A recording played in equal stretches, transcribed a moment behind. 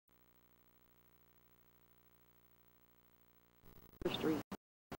Street.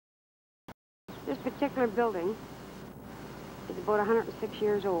 This particular building is about 106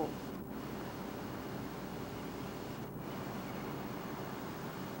 years old.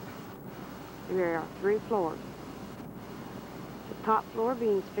 There are 3 floors. The top floor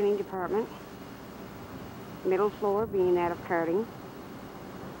being spinning department, middle floor being that of carding,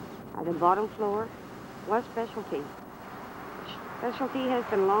 and the bottom floor was specialty. Specialty has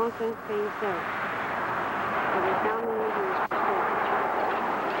been long since phased out. It is now mainly used for storage.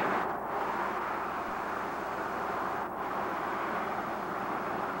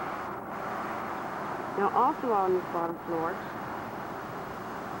 Now also on this bottom floor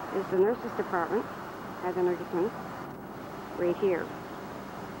is the nurse's department, as an nurseman, right here.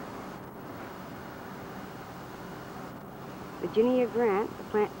 Virginia Grant, the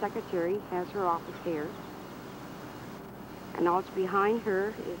plant secretary, has her office here. And also behind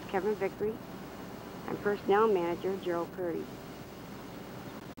her is Kevin Vickery and personnel manager Gerald Purdy.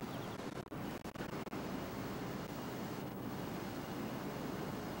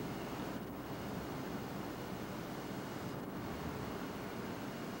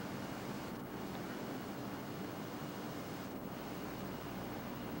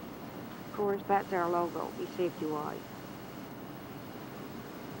 Of course, that's our logo, Be Safety Wise.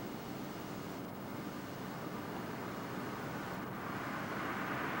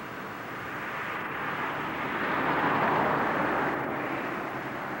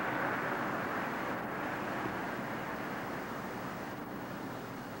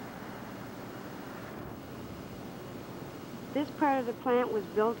 This part of the plant was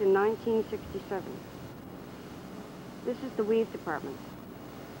built in 1967. This is the weave department.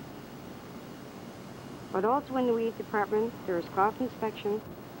 But also in the weave department, there is cloth inspection,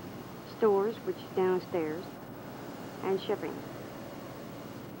 stores, which is downstairs, and shipping.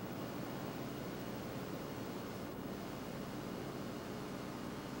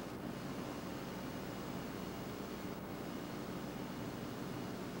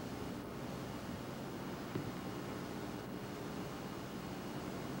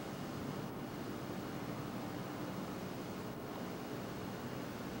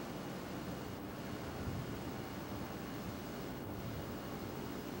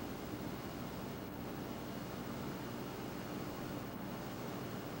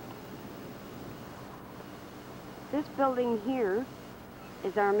 This building here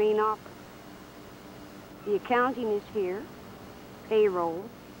is our main office. The accounting is here, payroll,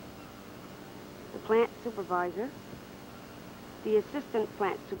 the plant supervisor, the assistant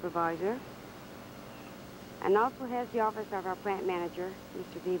plant supervisor, and also has the office of our plant manager,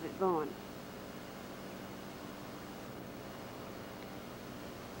 Mr. David Vaughn.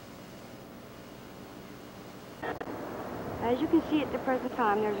 As you can see at the present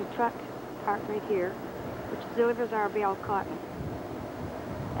time, there's a truck parked right here, which delivers our bale cotton.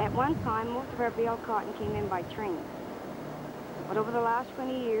 At one time, most of our bale cotton came in by train. But over the last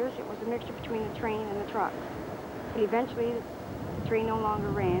 20 years, it was a mixture between the train and the truck. And eventually, the train no longer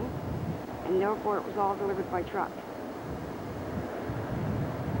ran, and therefore it was all delivered by truck.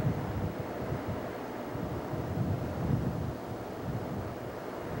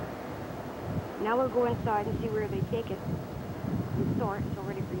 Now we'll go inside and see where they take it and store it until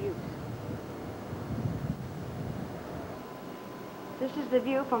ready for use. This is the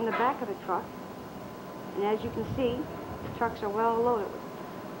view from the back of the truck, and as you can see, the trucks are well loaded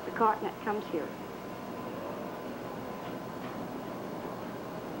with the cotton that comes here.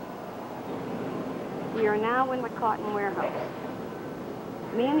 We are now in the cotton warehouse.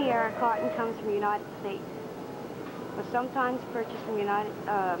 Mainly our cotton comes from the United States, but sometimes purchased from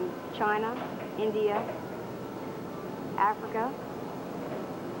China, India, Africa,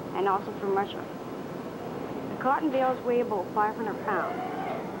 and also from Russia. Cotton bales weigh about 500 pounds.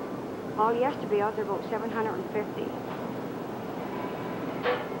 Polyester bales are about 750.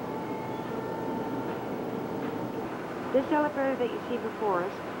 This elevator that you see before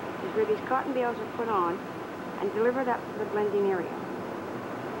us is where these cotton bales are put on and delivered up to the blending area.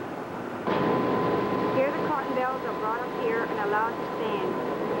 Here the cotton bales are brought up here and allowed to stand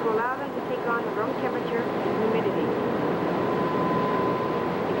to allow them to take on the room temperature and humidity,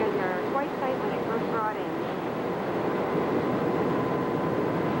 because they're quite tight when they first brought in.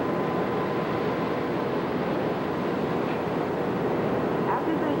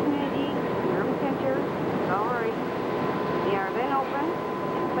 After the humidity and the room temperature is all right, they are then opened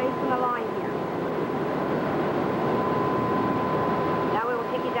and placed in a line here. Now we will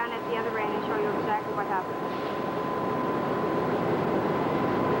take you down at the other end and show you exactly what happens.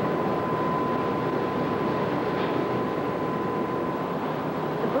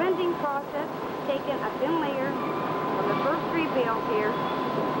 The blending process is taking a thin layer of the first 3 bales here.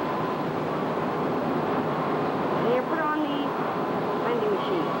 And they're put on the vending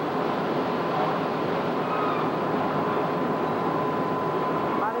machine.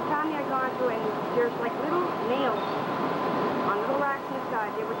 By the time they're gone through, and there's like little nails on little racks on the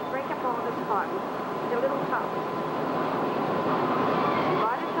side there, which break up all this cotton. They're little tubs. And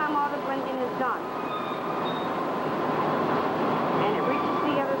by the time all the blending is done, and it reaches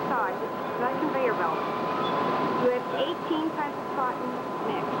the other side, which is that conveyor belt, you have 18 types of cotton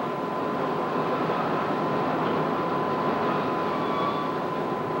mixed.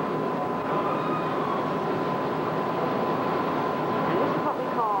 And this is what we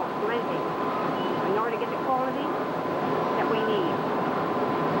call blending, in order to get the quality that we need.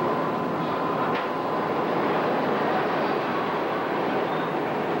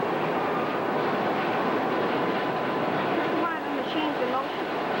 This is one of the machines in motion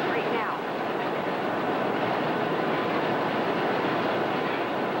right now.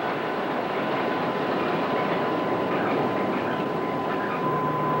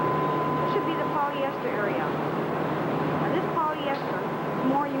 This should be the polyester area. Now this polyester is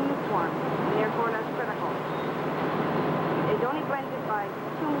more uniform and therefore less critical. It's only blended by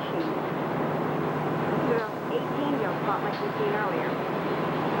 2 machines instead of 18 you'll spot like we've seen earlier.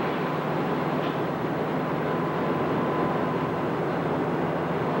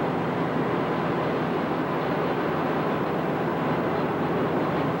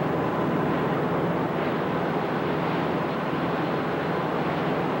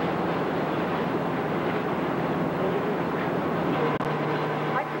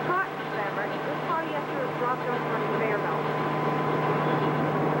 Like the cotton fabric, this polyester is dropped onto a conveyor belt.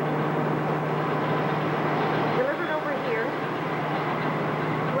 Delivered over here to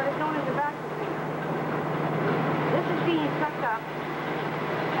what is known as a vacuum cleaner. This is being sucked up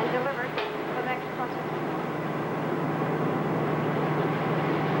and delivered to the next customer.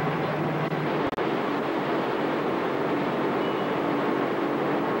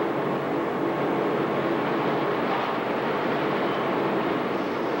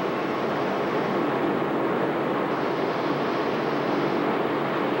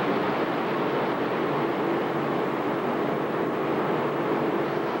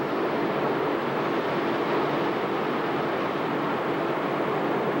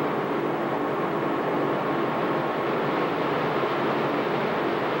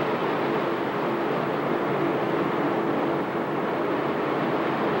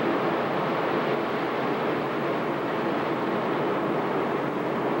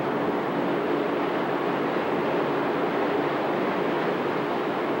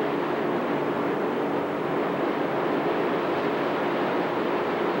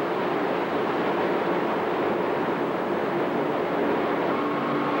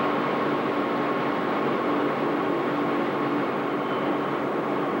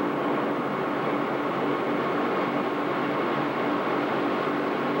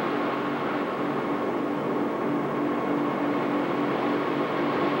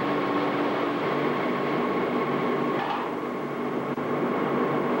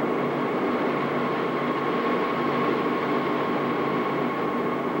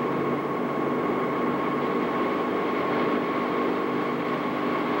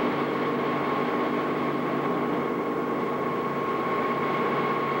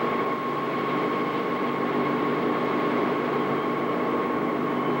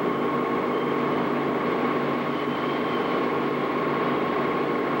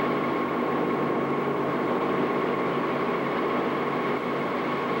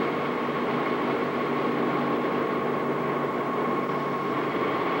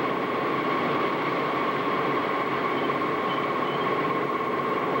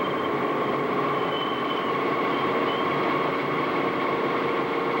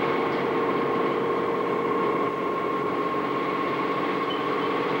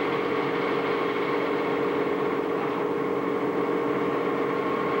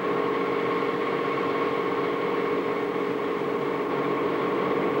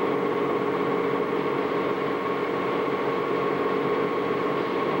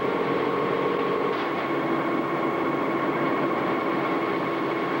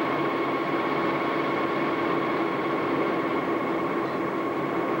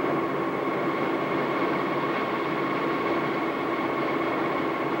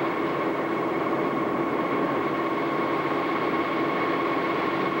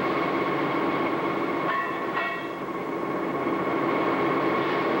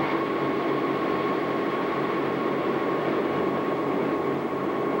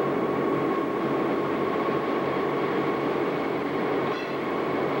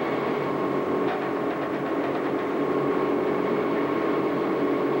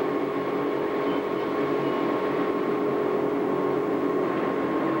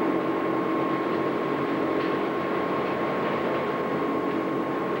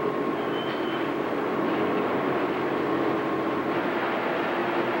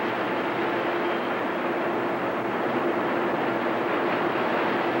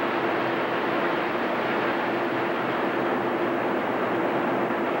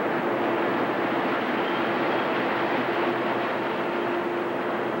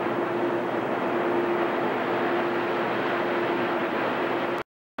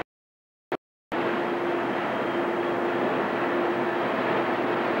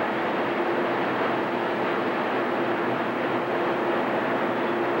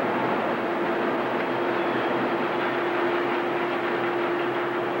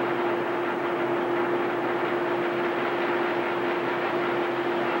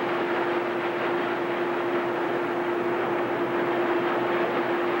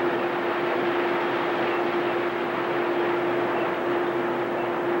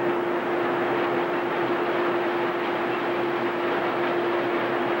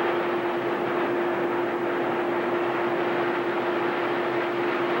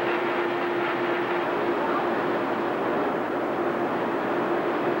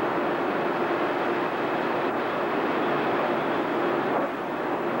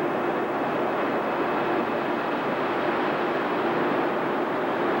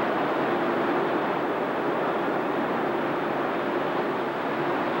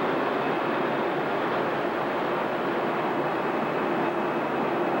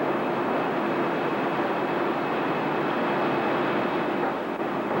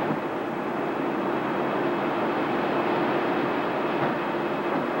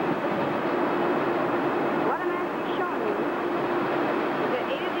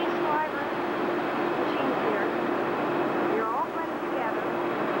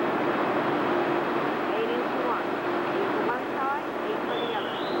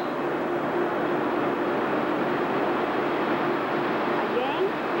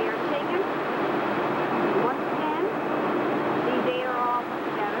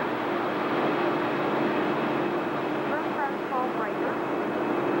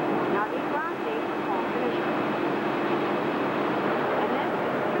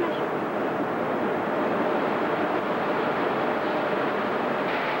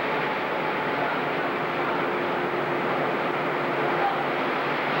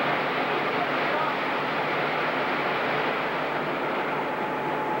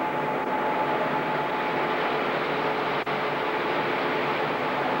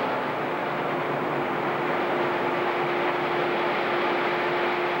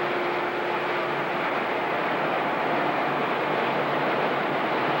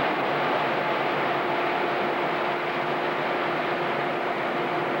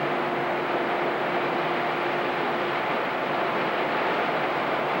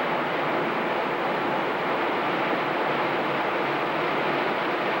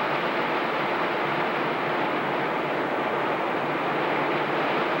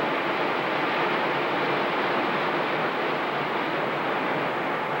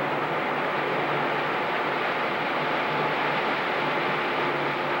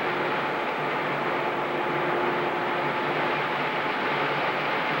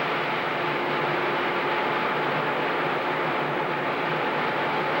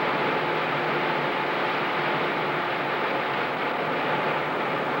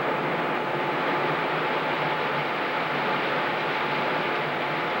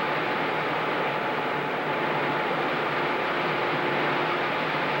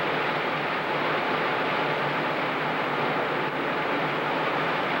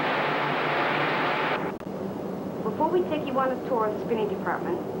 Before we take you on a tour of the spinning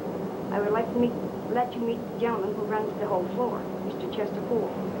department, I would like to let you meet the gentleman who runs the whole floor, Mr. Chester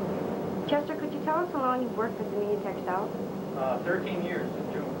Poole. Chester, could you tell us how long you've worked with the Textiles? 13 years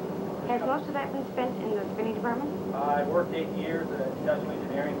in June. Has most of that been spent in the spinning department? I worked 8 years at industrial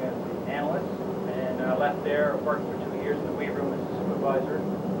engineering as an analyst, and left there, worked for 2 years in the weight room as a supervisor,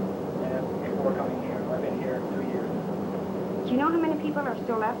 and before coming here. I've been here 2 years. Do you know how many people are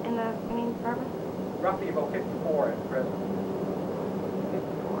still left in the spinning department? Roughly about 54 at present.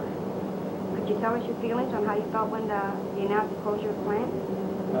 54. Could you tell us your feelings on how you felt when they announced the closure of the plant?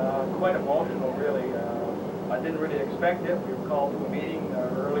 Quite emotional, really. I didn't really expect it. We were called to a meeting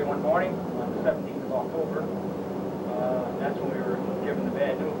early one morning on the 17th of October. That's when we were given the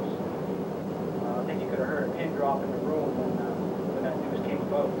bad news. I think you could have heard a pin drop in the room when that news came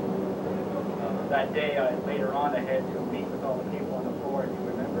about. That day, later on, I had to meet with all the people on the floor, if you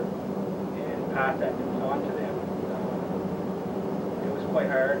remember, and pass that news on to them. It was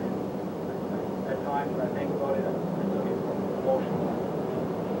quite hard. At times, when I think about it, it's emotional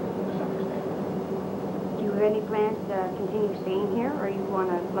to some extent. Do you have any plans to continue staying here, or you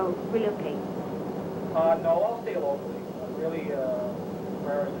want to relocate? No, I'll stay locally. Really, as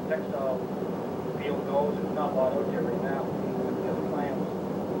far as the textile field goes, there's not a lot out there right now with the other plants.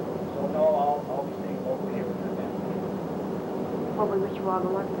 So no, I'll be staying locally here with my family. Well, we wish you all the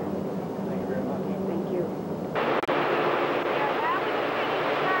luck then. Thank you very much. Thank you.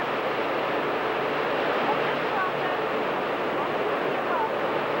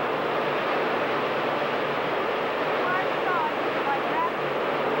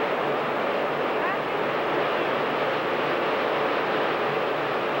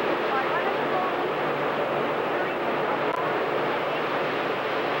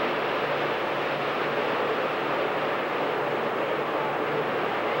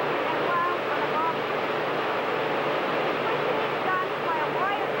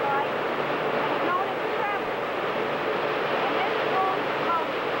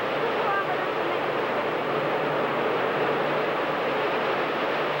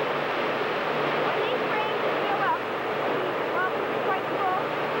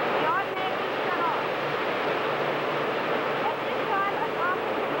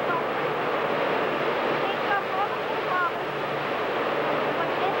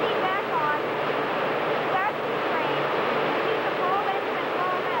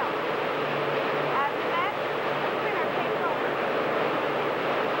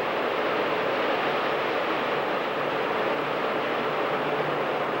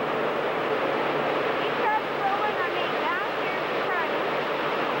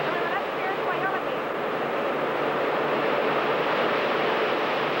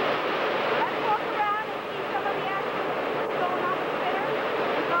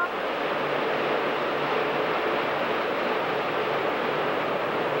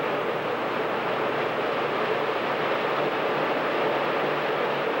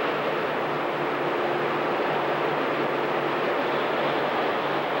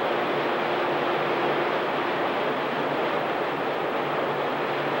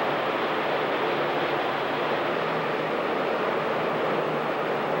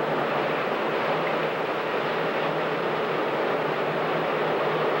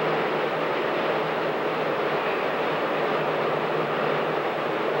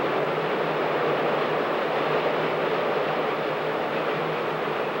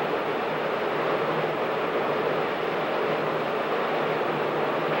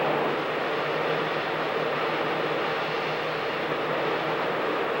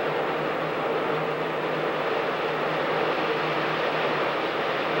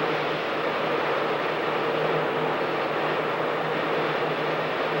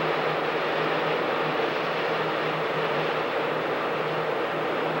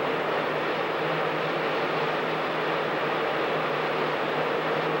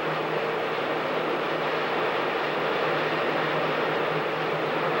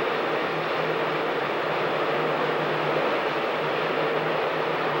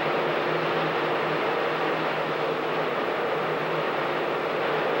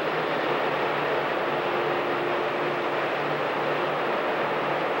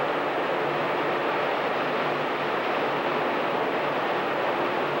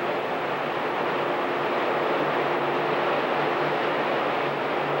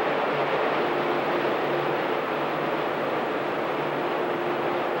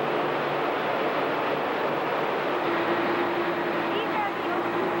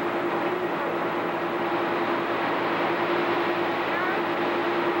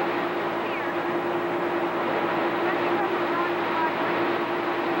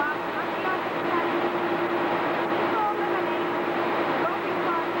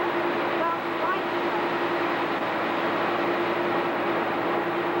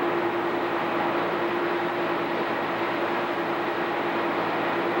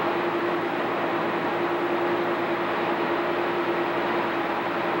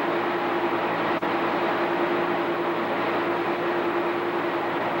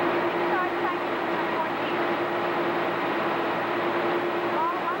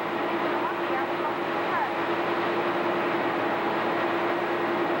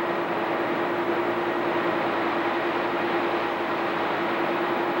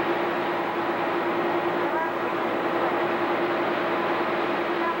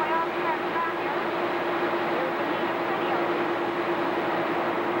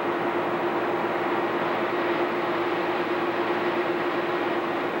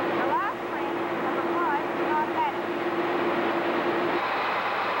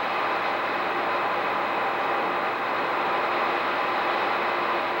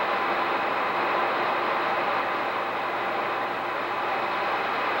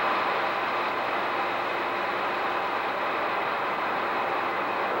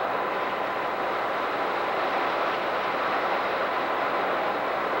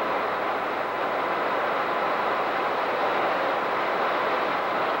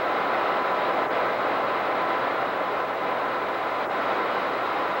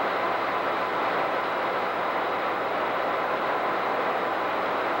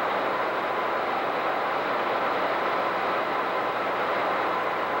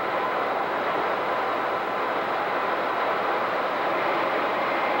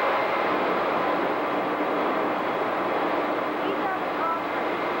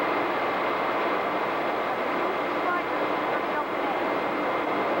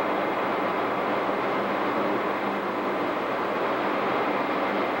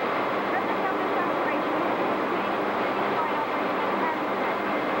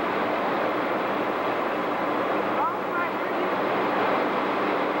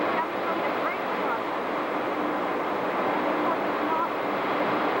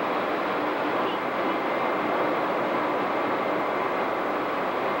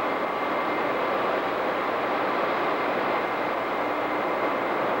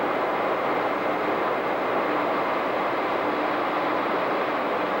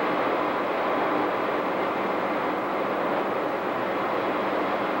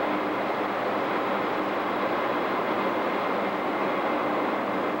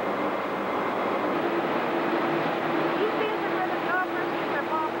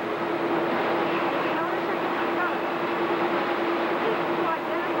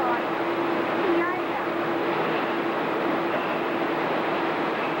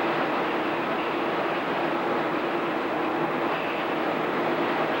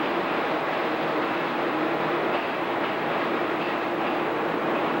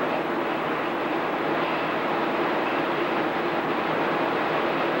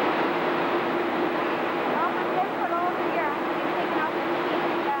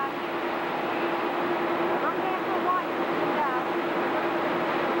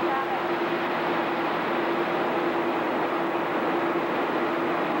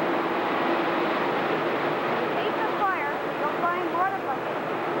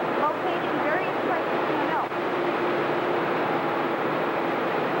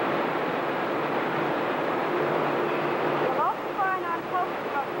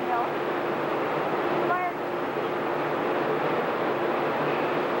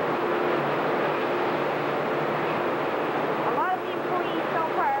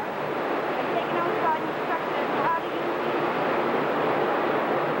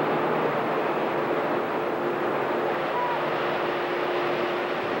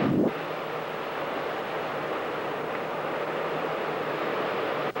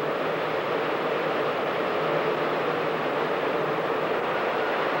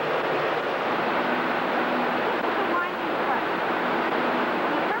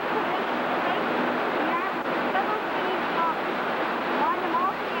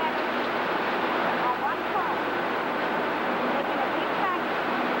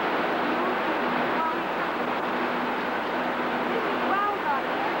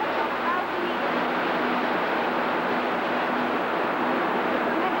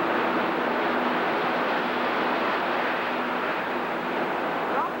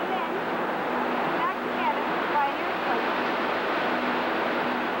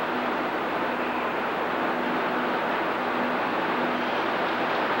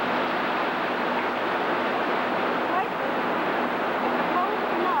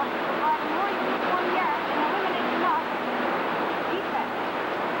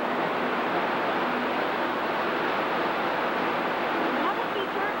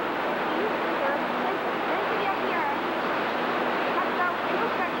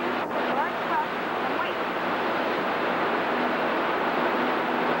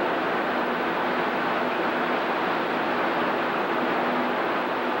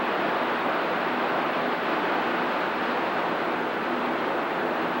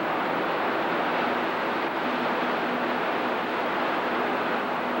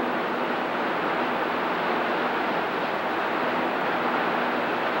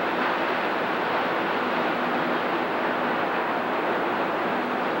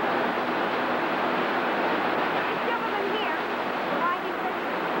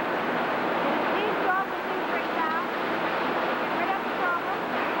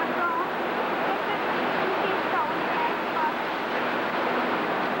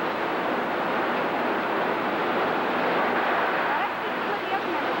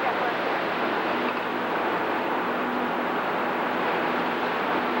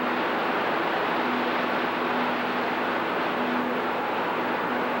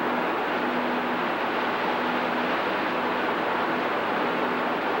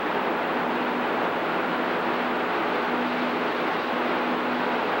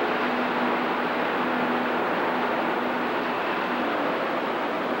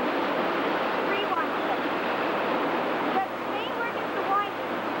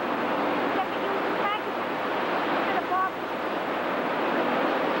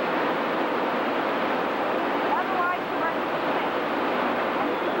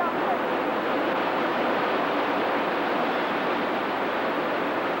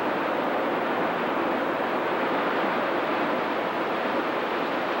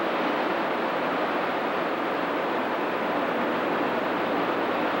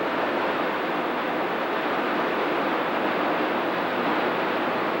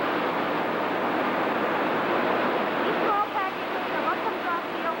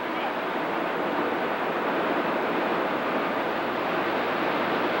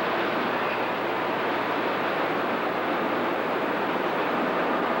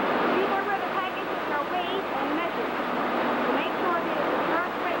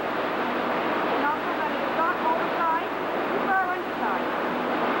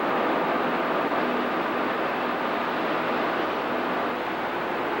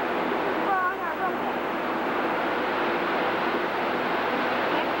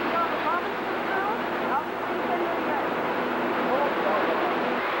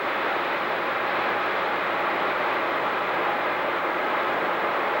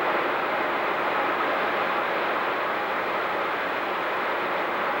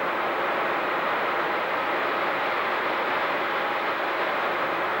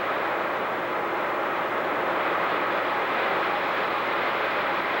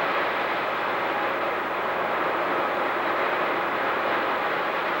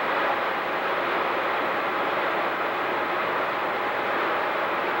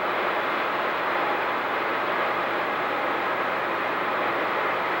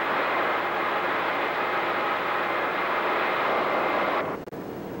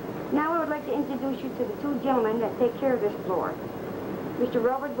 introduce you to the two gentlemen that take care of this floor. Mr.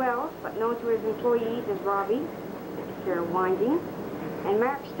 Robert Wells, but known to his employees as Robbie, takes care of winding. And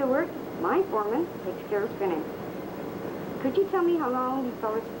Mark Stewart, my foreman, takes care of spinning. Could you tell me how long you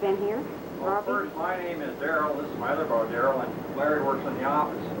fellas have been here? Well, Robbie? first, my name is Darrell. This is my other brother, Darrell, and Larry works in the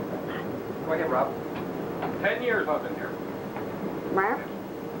office. Go ahead, Rob. 10 years I've been here. Mark?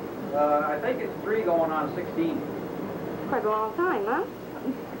 I think it's 3 going on 16. Quite a long time, huh?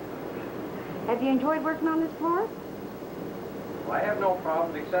 Have you enjoyed working on this floor? Well, I have no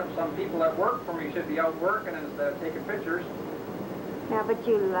problems, except some people that work for me should be out working instead of taking pictures. Yeah, but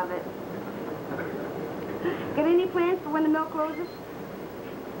you love it. Got any plans for when the mill closes?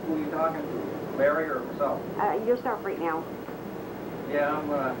 Who are you talking to? Larry or myself? Yourself right now. Yeah, I'm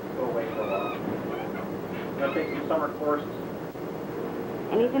gonna go away for a while. I'm gonna take some summer courses.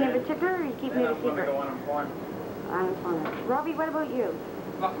 Anything in particular, or you keeping it a I'm gonna secret? go unemployment. Unemployment. Robbie, what about you?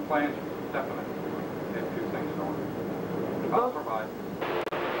 Nothing planned, definitely. Get a few things going. I'll survive.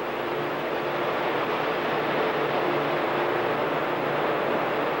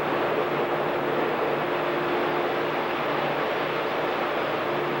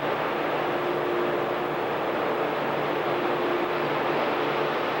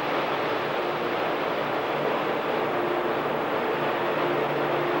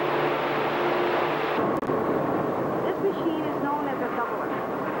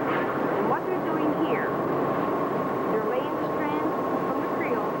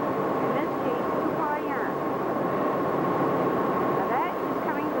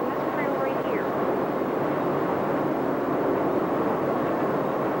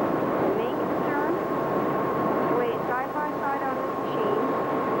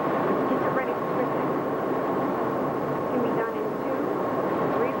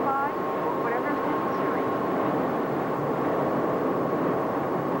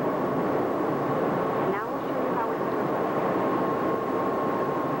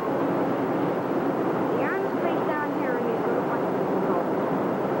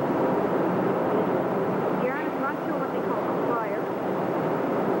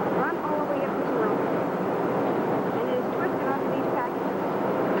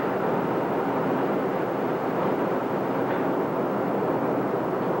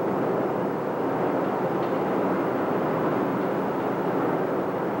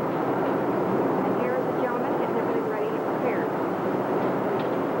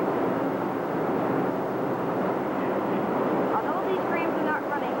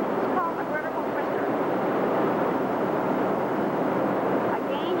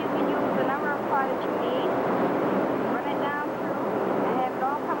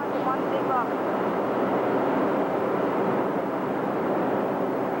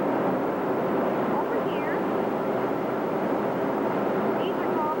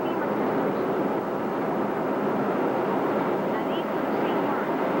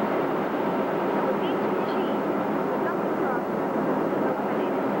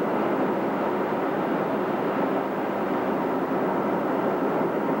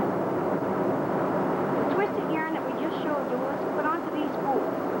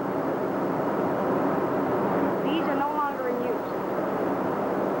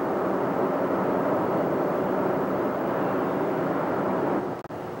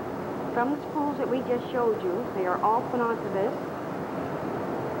 From the spools that we just showed you, they are all put onto this.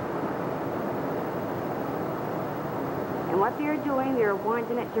 And what they're doing, they're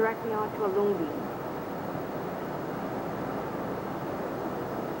winding it directly onto a loom beam.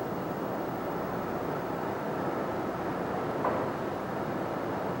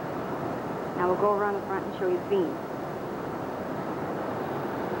 Now we'll go around the front and show you the beam.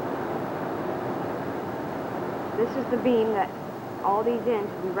 This is the beam that all these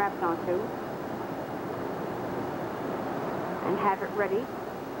ends will be wrapped onto and have it ready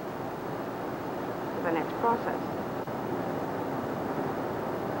for the next process.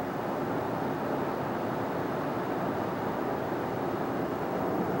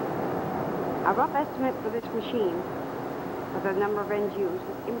 A rough estimate for this machine, for the number of ends used,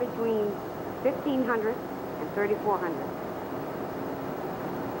 is in between 1,500 and 3,400.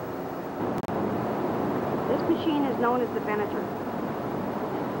 This machine is known as the Venator.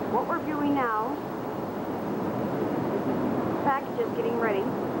 What we're viewing now is the packages getting ready.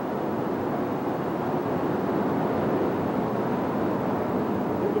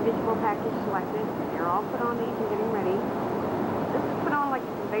 Individual package selected. They're all put on these and getting ready. This is put on like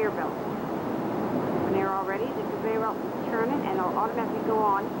a conveyor belt. When they're all ready, the conveyor belt will turn it and it'll automatically go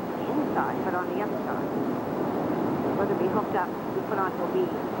on the inside, but on the other side. Whether it be hooked up, we put onto a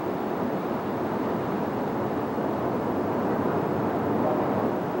bead.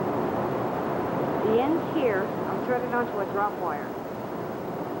 The ends here are threaded onto a drop wire.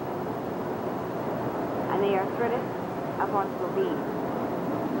 And they are threaded up onto a bead.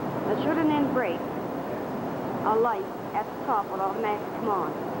 Now should an end break, a light at the top will automatically come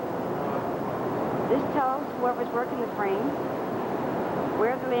on. This tells whoever's working the frame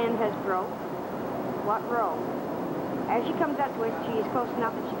where the end has broke, what row. As she comes up to it, she is close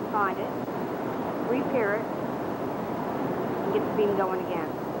enough that she can find it, repair it, and get the beam going again.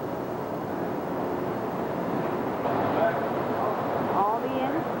 All the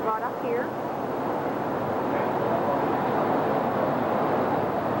ends brought up here.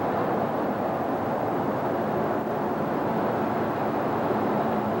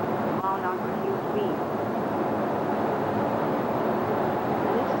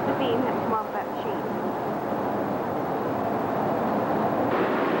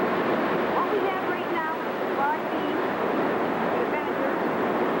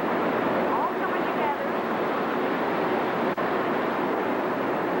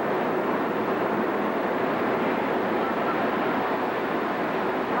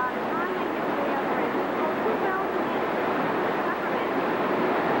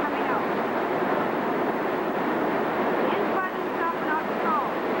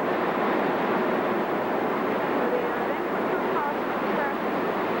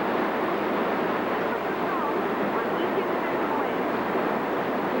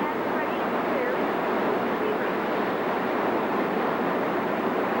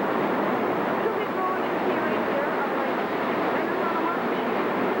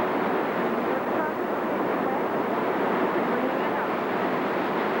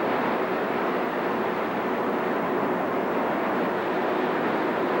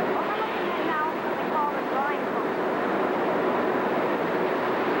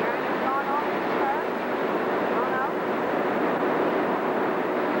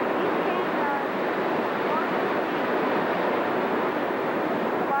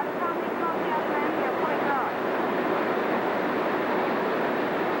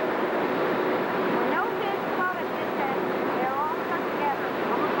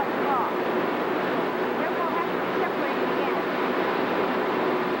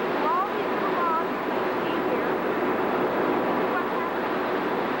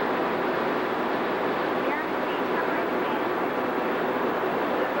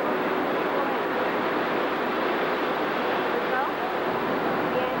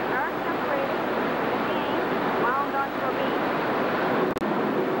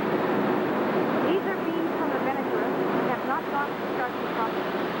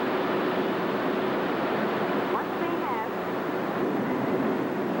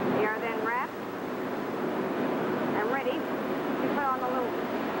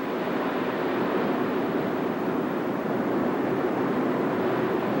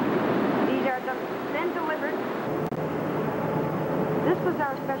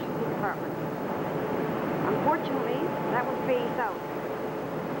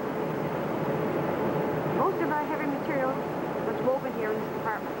 woven here in this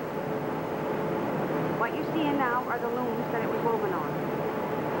compartment. What you see now are the looms that it was woven on.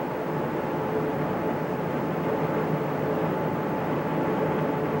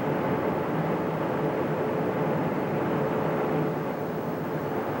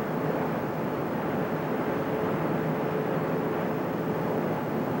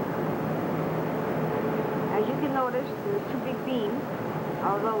 As you can notice, there's two big beams,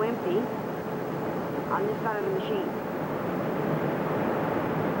 although empty, on this side of the machine.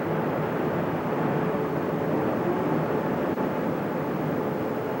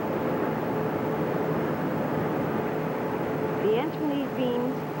 The ends from these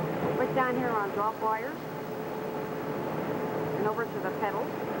beams put down here on drop wires and over to the pedals.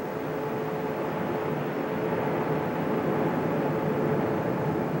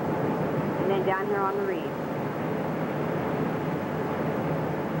 And then down here on the reed.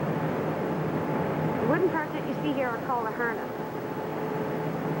 The wooden parts that you see here are called a harness.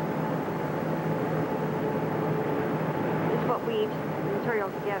 This is what weaves the material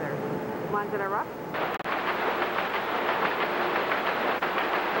together. The ones that are rough.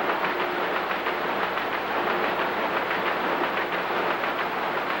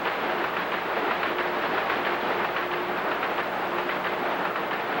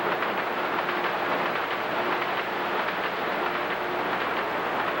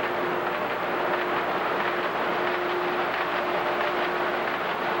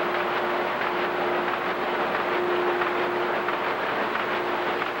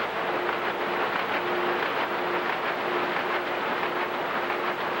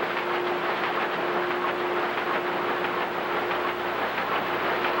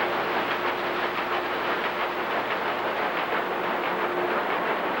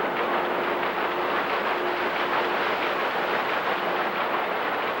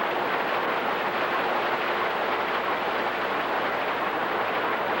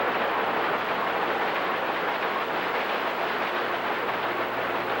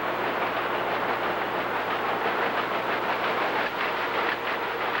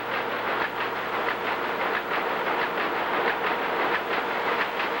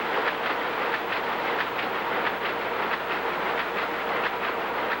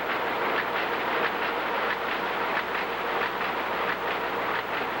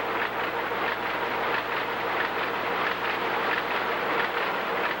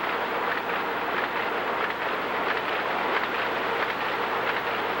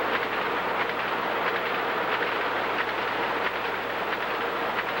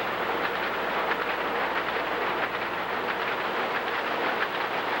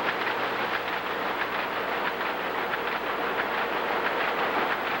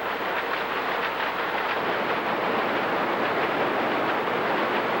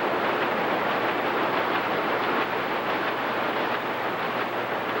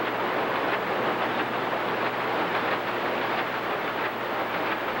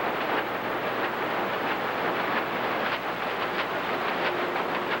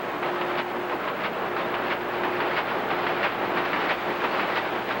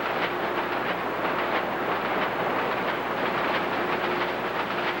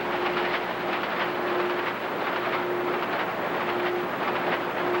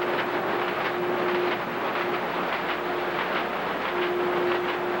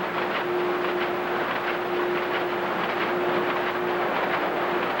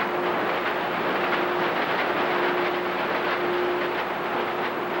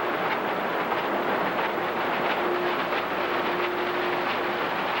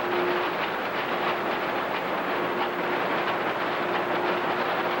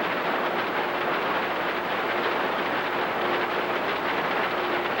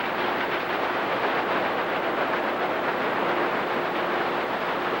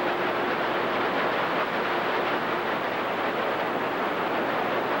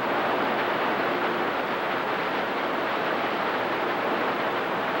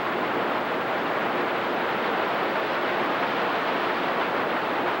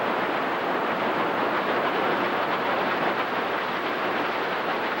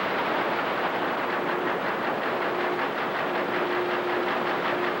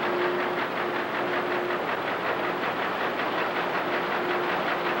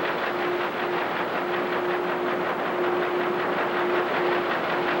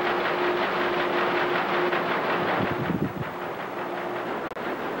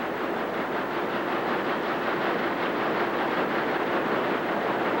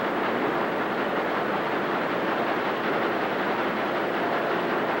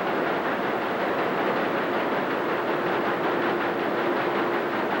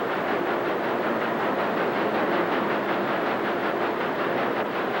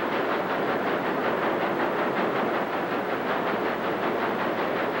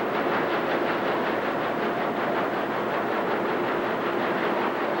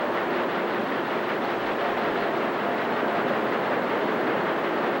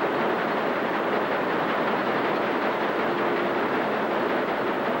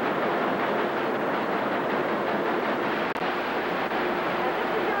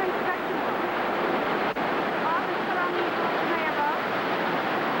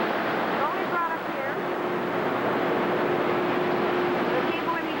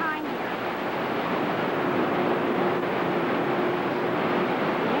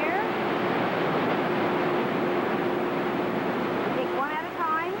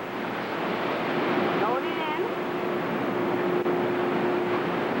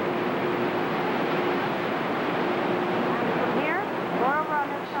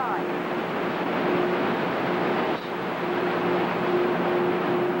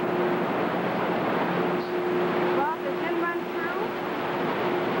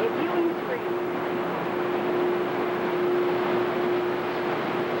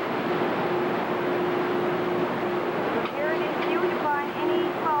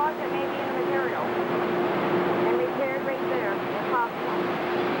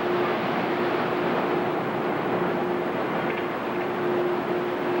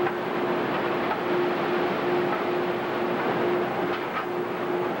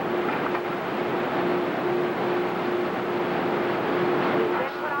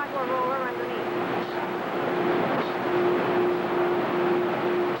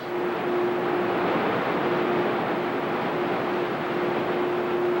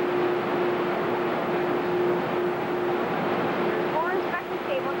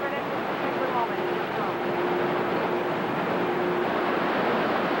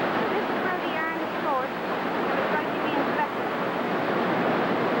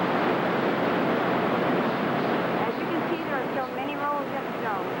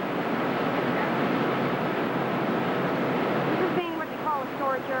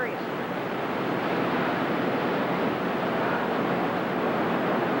 large area.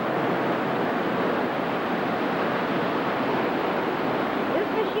 This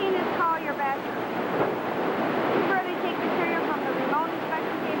machine is called your batcher. This is where they take material from the remote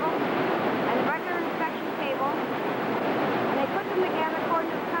inspection table and the regular inspection table, and they put them together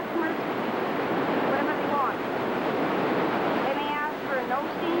according to the customer's whatever they want. They may ask for no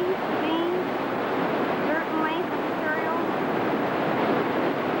seams, seams, certain length of material,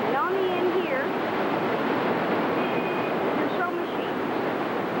 and on the end here, your show machine.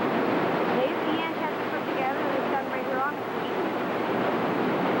 These the end has to put together, and it's done right here on this machine.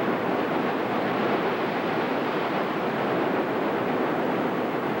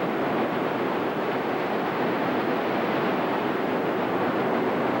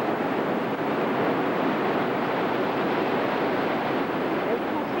 As you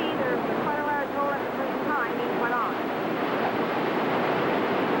can see, there's quite a large hole at the present time being put on.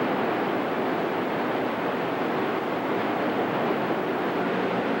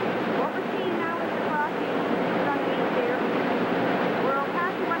 What we're seeing now is the crossing underneath there. We're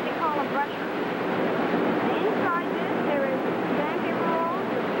passing what they call a brusher. And inside this, there is sandpaper rolls,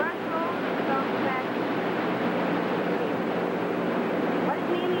 there's brush rolls, and some vacuum. What it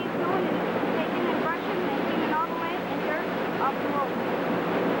mainly is doing is taking and brushing and cleaning all the lint and dirt off the roll.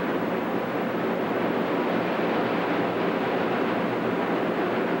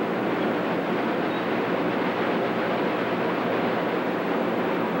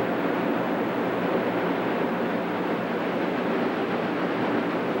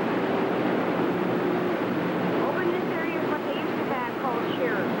 Over in this area is what they used to have called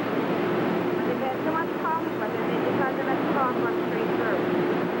shearers. But they've had so much problems with it, they decided to let the saw run straight through.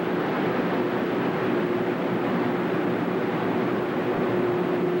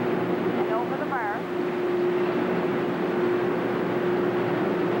 And over the bar.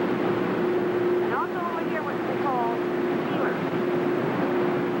 And also over here what they call sealer.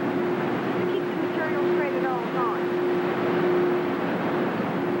 To keep the material straight at all times.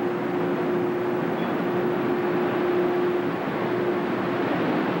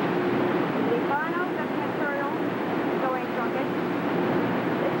 They find out that the material is going crooked.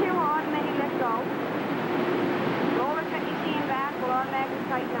 This here will automatically let go. Rollers that you see in back will automatically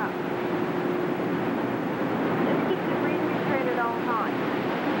tighten up. This keeps the breathing straight at all times.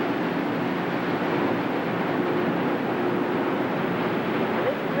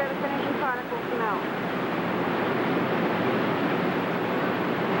 This is where the finishing product will come out.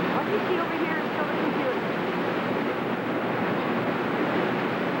 What you see over here is still the computer.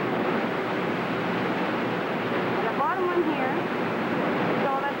 And the bottom one here,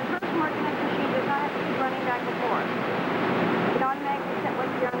 so that the person working this machine does not have to keep running back and forth. They can automatically set what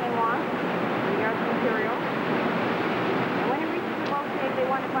yarn they want, the yarn material. And when it reaches the low stage, they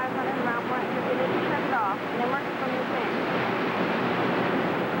want it 500 around 150, they can shut it off and then work it from this end.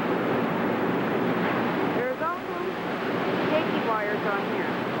 There's also safety wires on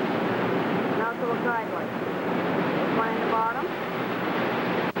here, and also a guide light. There's one in the bottom,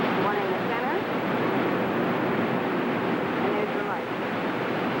 one in the center, and there's the light.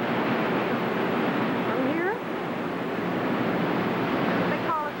 From here, they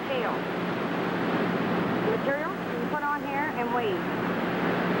call a scale. The material you can put on here and weigh.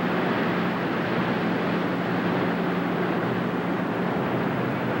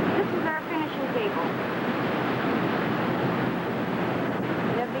 This is our finishing table.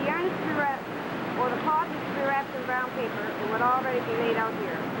 And if the yarn is to be wrapped, or the cloth is to be wrapped in brown paper, it would already be laid out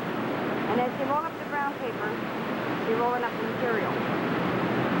here. And as you roll up the brown paper, you're rolling up the material.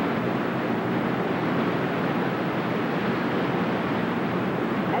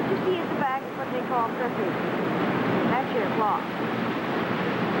 As you see at the back is what they call pressing. That's your cloth.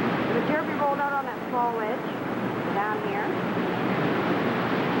 The material will be rolled out on that small ledge down here.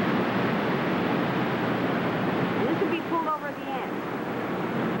 And this will be pulled over at the end.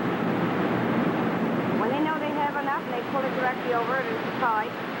 When they know they have enough, they pull it directly over to the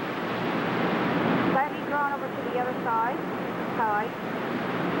side. Slightly drawn over to the other side,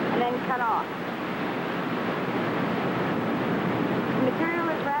 and then cut off. The material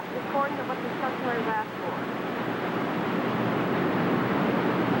is wrapped according to what the customer has asked for.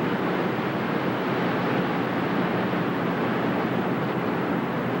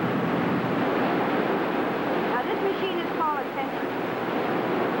 Now this machine is called a tension.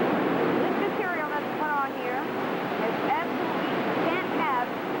 This material that's put on here is absolutely can't have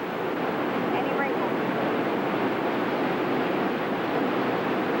any wrinkles.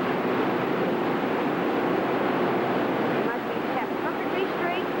 It must be kept perfectly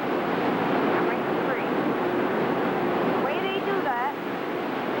straight and wrinkle free.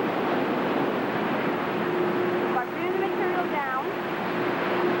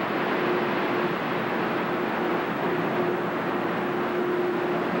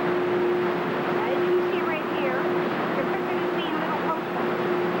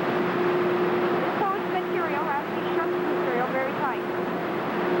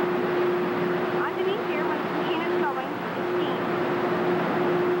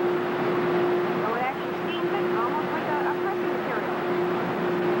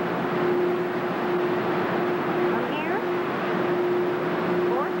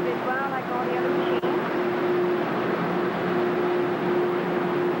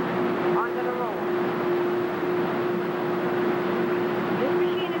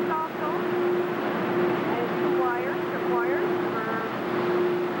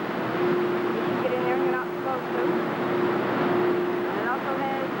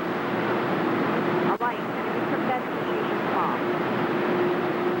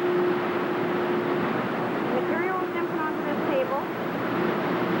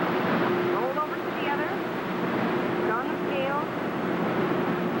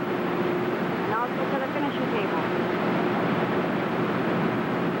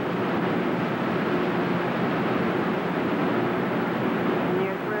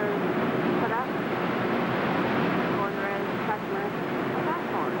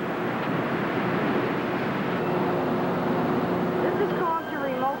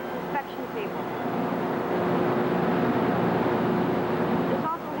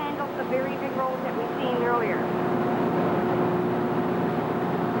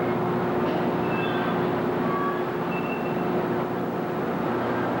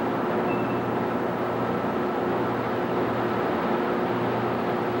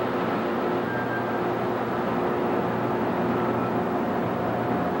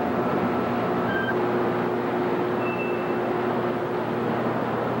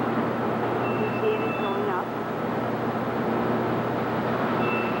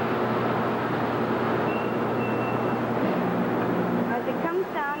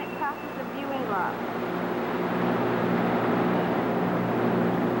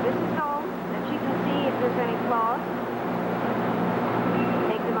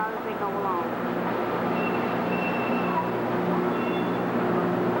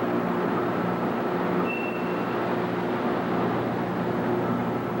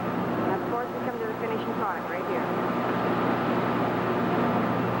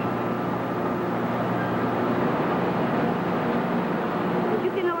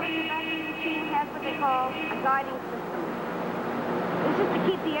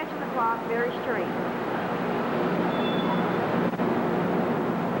 off very straight.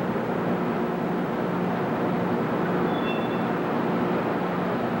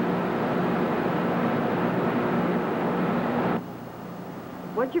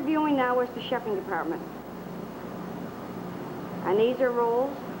 What you're viewing now is the shipping department. And these are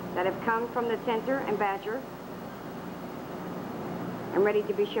rolls that have come from the Center and Badger and ready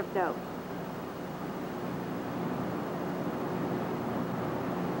to be shipped out.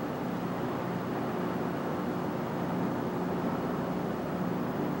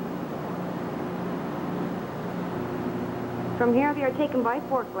 From here, they are taken by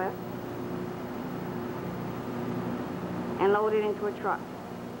forklift and loaded into a truck.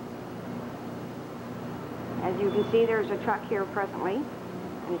 As you can see, there's a truck here presently,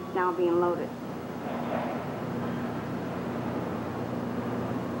 and it's now being loaded.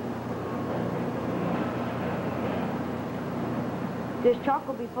 This truck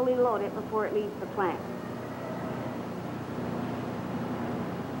will be fully loaded before it leaves the plant.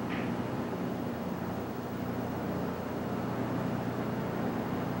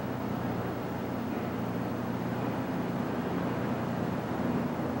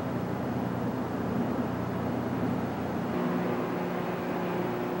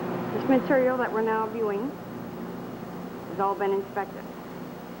 This material that we're now viewing has all been inspected.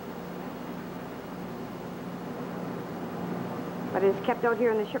 But it is kept out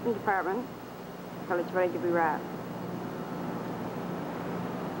here in the shipping department until it's ready to be wrapped.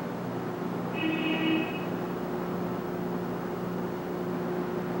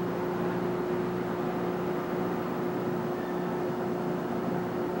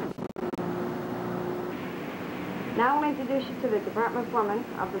 Now I'll introduce you to the department foreman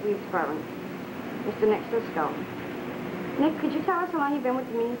of the weave department, Mr. Nick Cisco. Nick, could you tell us how long you've been with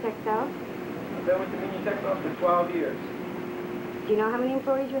the Mini Textiles? I've been with the Mini Textiles for 12 years. Do you know how many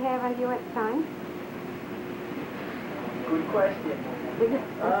employees you have under you at the time? Good question.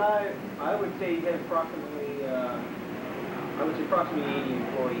 I would say he has approximately, approximately 80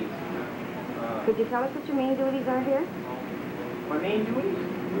 employees. Could you tell us what your main duties are here? My main duties?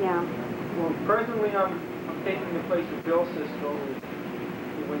 Yeah. Well, presently I'm taking the place of Bill Cisco,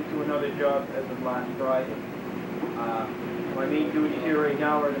 who went to another job as of last Friday. My main duties here right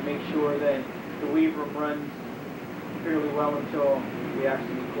now are to make sure that the weave room runs fairly well until we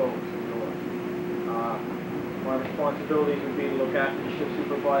actually close the door. My responsibilities would be to look after the shift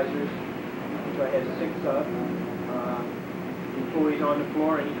supervisors, which I have 6 of, employees on the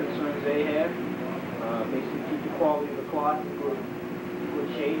floor, any concerns they have, basically keep the quality of the cloth in good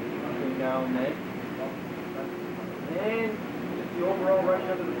shape between now and then. And just the overall running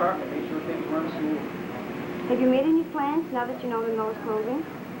of the department, make sure things run smooth. Have you made any plans now that you know the mill is closing?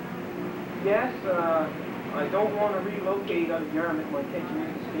 Yes, I don't want to relocate out of Yarmouth. My intention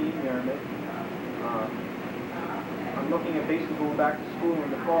is to stay in Yarmouth. I'm looking at basically going back to school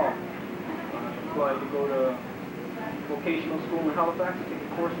in the fall. Applying to go to vocational school in Halifax to take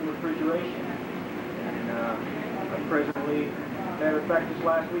a course in refrigeration. And I'm presently, matter of fact, just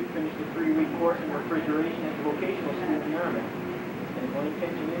last week finished a 3-week course in refrigeration at the vocational school in Yarmouth. And my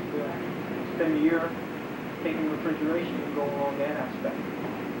intention is to spend a year taking refrigeration and go along that aspect.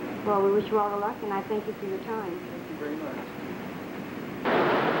 Well, we wish you all the luck, and I thank you for your time. Thank you very much.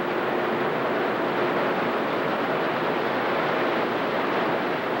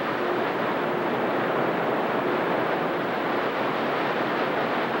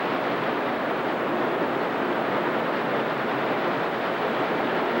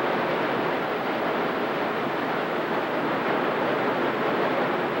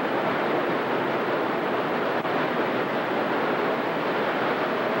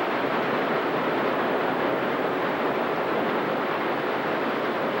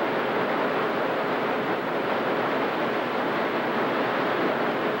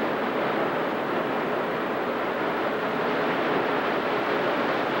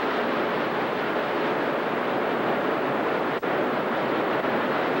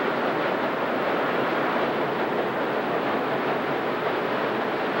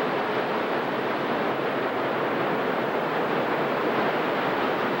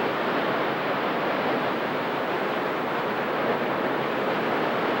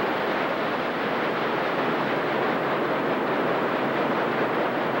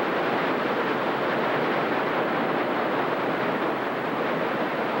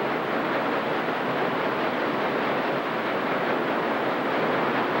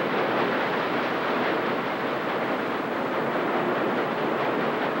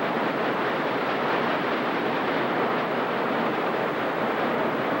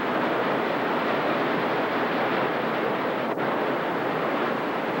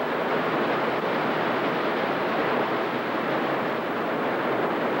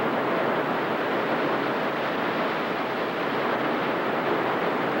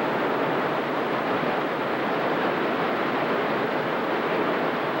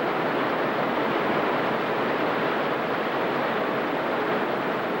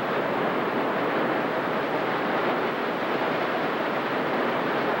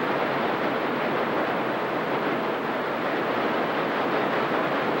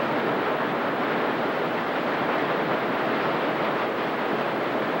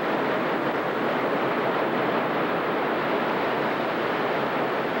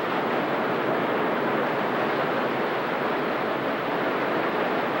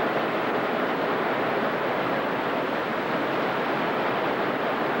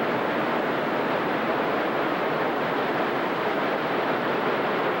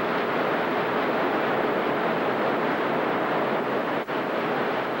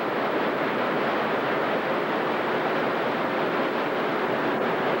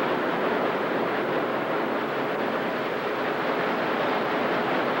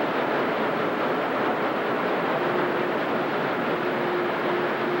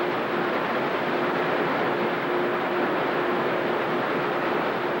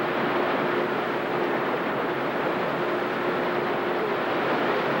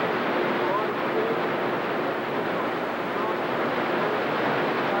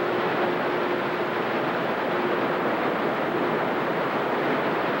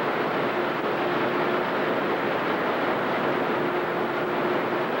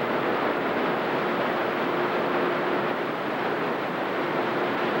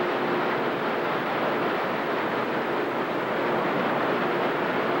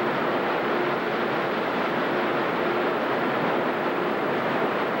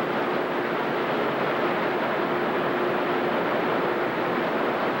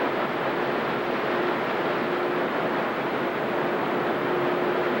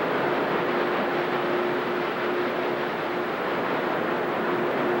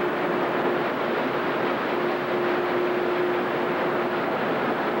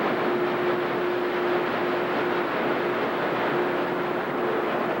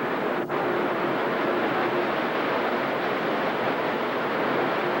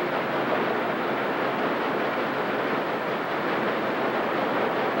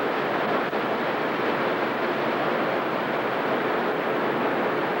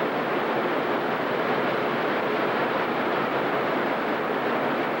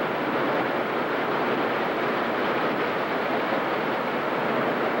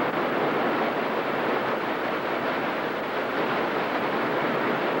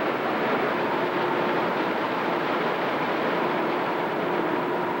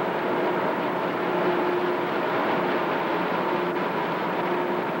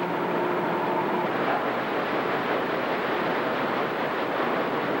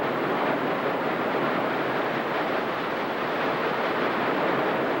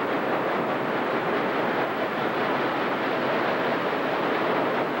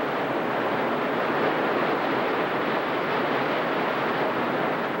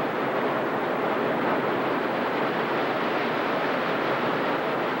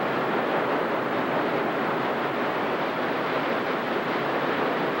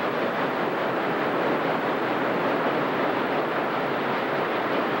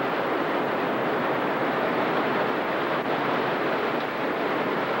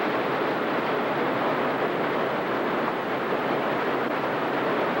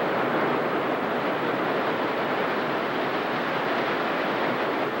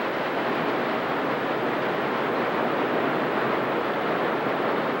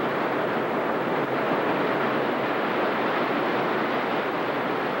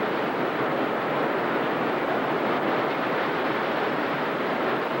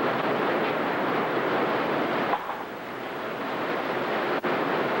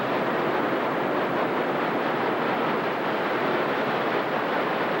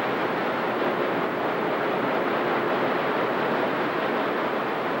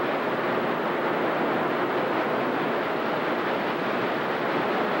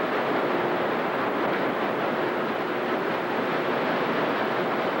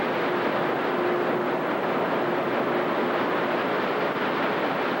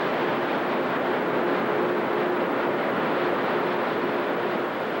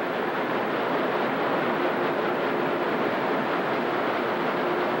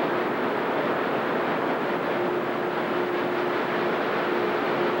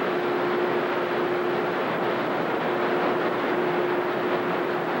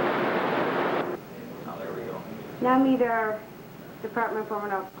 Now meet our department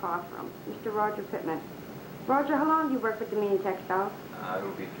foreman out across from, Mr. Roger Pittman. Roger, how long have you worked with Dominion Textiles?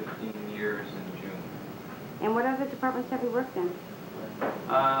 It'll be 15 years in June. And what other departments have you worked in?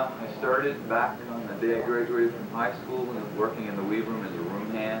 I started back on the day I graduated from high school and working in the weave room as a room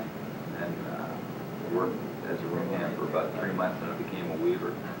hand, and worked as a room hand for about 3 months, and I became a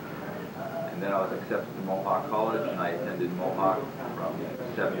weaver. And then I was accepted to Mohawk College, and I attended Mohawk from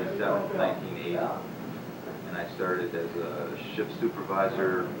 77 to 1980. And I started as a shift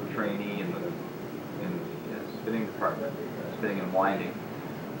supervisor trainee in the spinning department, spinning and winding.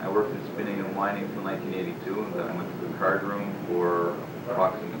 I worked in spinning and winding until 1982, and then I went to the card room for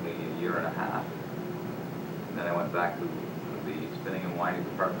approximately a year and a half. And then I went back to the spinning and winding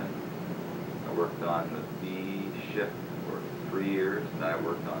department. I worked on the B shift for 3 years, and then I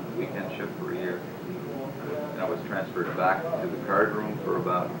worked on the weekend shift for a year. And I was transferred back to the card room for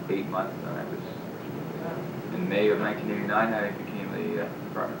about 8 months, and I was, in May of 1989, I became the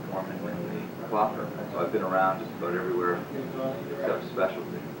department foreman in the cloth room. So I've been around just about everywhere except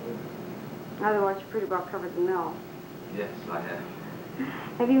specialty. Otherwise, you pretty well covered the mill. Yes, I have.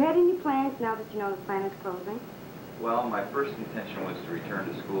 Have you had any plans now that you know the plant is closing? Well, my first intention was to return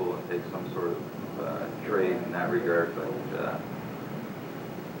to school and take some sort of trade in that regard, but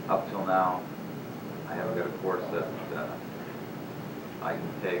up till now, I haven't got a course that I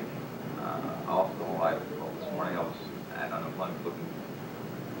can take. Also, this morning I was at unemployment looking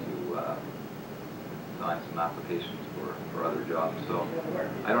to sign some applications for other jobs. So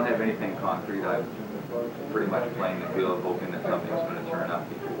I don't have anything concrete. I'm pretty much playing the field, hoping that something's going to turn up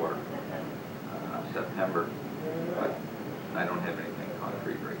before September. But I don't have anything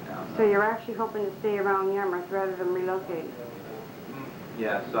concrete right now. So you're actually hoping to stay around Yarmouth rather than relocate?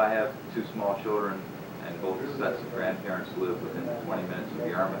 Yes, I have 2 small children, and both sets of grandparents live within 20 minutes of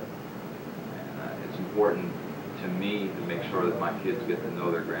Yarmouth. And it's important to me to make sure that my kids get to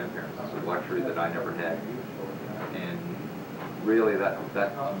know their grandparents. It's a luxury that I never had. And really that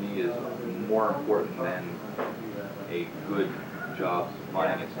to me is more important than a good job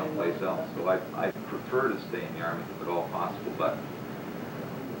supplying it someplace else. So I prefer to stay in Yarmouth if at all possible, but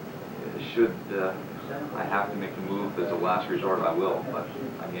should I have to make a move as a last resort, I will. But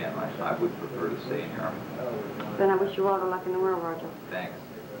again, I would prefer to stay in Yarmouth. Then I wish you all the luck in the world, Roger. Thanks.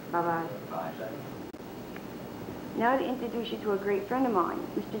 Bye-bye. Bye. Now to introduce you to a great friend of mine,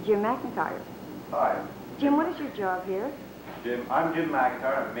 Mr. Jim McIntyre. Hi. Jim, what is your job here? I'm Jim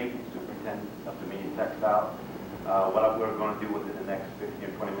McIntyre. I'm maintenance superintendent of Dominion Textiles. What we're going to do within the next 15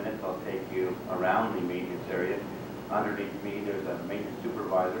 or 20 minutes, I'll take you around the maintenance area. Underneath me, there's a maintenance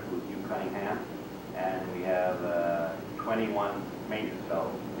supervisor who's Hugh Cunningham, and we have 21 maintenance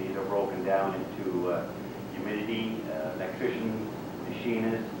fellows. These are broken down into humidity, electricians,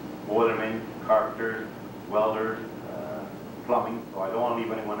 machinists, boilermen, carpenters, welders, plumbing. So I don't want to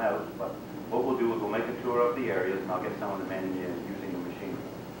leave anyone out, but what we'll do is we'll make a tour of the areas, and I'll get some of the men using the machinery.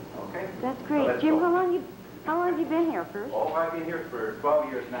 Okay? That's great. So Jim, how long have you been here first? Oh, I've been here for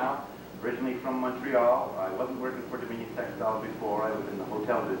 12 years now. Originally from Montreal. I wasn't working for Dominion Textiles before. I was in the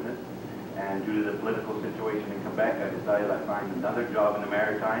hotel business. And due to the political situation in Quebec, I decided I'd find another job in the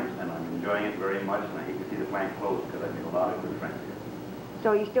Maritimes, and I'm enjoying it very much, and I hate to see the plant close because I make a lot of good friends here.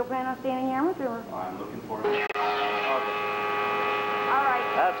 So you still plan on staying in Yarmouth, or? I'm looking for it. All right.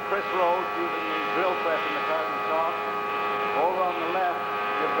 That's Chris Rose using the drill press in the carton shop. Over on the left,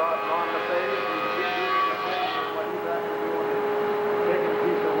 you've got Ron LeFayette, who's using the frame, and what he's actually doing is taking a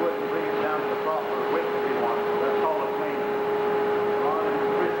piece of wood and bringing it down to the proper width that we want. That's called a plane. Ron and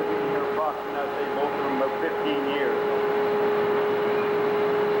Chris have been here approximately, I'd say, both of them about 15 years.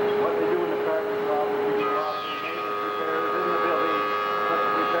 What they do in the carton shop is we do a lot of maintenance repairs in the building, such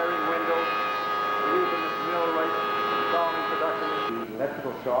as repairing windows, using this mill right, installing production machines.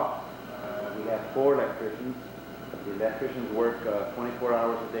 Electrical shop. We have 4 electricians. The electricians work 24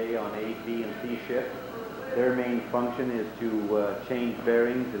 hours a day on A, B, and C shift. Their main function is to change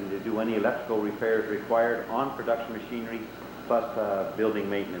bearings and to do any electrical repairs required on production machinery, plus building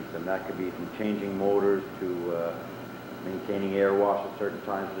maintenance, and that could be from changing motors to maintaining air wash at certain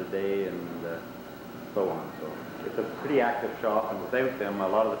times of the day, and so on. So it's a pretty active shop, and without them, a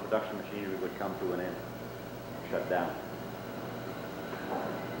lot of the production machinery would come to an end, shut down.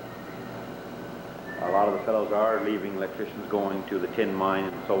 A lot of the fellows are leaving, electricians going to the tin mine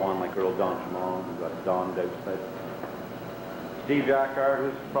and so on, like Earl Don Shimon. We've got Don outside. Steve Jackard,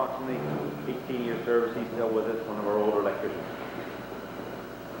 who's approximately 18 years service, he's still with us, one of our older electricians.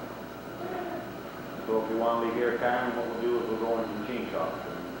 So if you want to leave here, Karen, what we'll do is we'll go into the machine shop and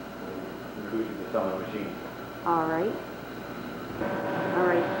introduce you to some of the machines. All right. All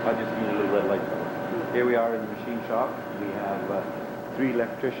right. I just need a little red light. Here we are in the machine shop. We have 3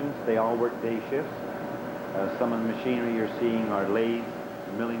 electricians. They all work day shifts. Some of the machinery you're seeing are lathes,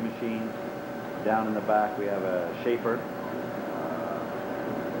 milling machines. Down in the back we have a shaper.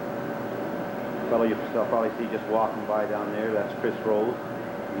 Fellow you'll probably see just walking by down there, that's Chris Rose.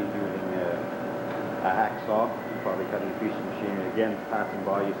 He's using a hacksaw. He's probably cutting a piece of machinery. Again, passing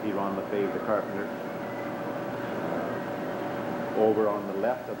by, you see Ron Lefebvre, the carpenter. Over on the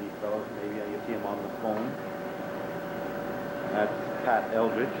left of these fellows, maybe you see him on the phone. That's Pat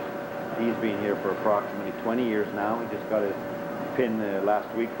Eldridge. He's been here for approximately 20 years now. He just got his pin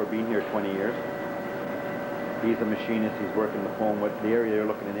last week for being here 20 years. He's a machinist. He's working the phone. What the area they're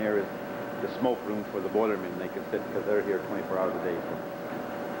looking in there is the smoke room for the boilermen. They can sit because they're here 24 hours a day. So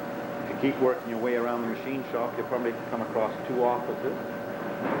if you keep working your way around the machine shop, you'll probably come across 2 offices.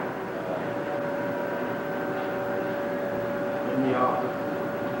 In the office,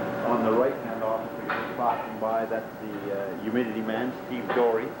 on the right-hand office, we're just passing by, that's the humidity man, Steve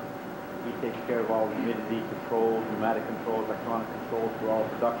Dory. He takes care of all the humidity controls, pneumatic controls, electronic controls for all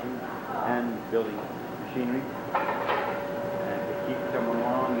production and building machinery. And to keep coming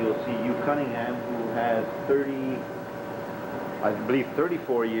along, you'll see Hugh Cunningham, who has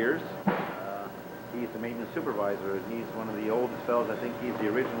 34 years. He's the maintenance supervisor, and he's one of the oldest fellows. I think he's the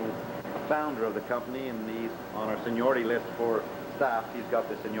original founder of the company, and he's on our seniority list for staff. He's got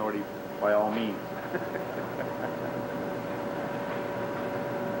the seniority by all means.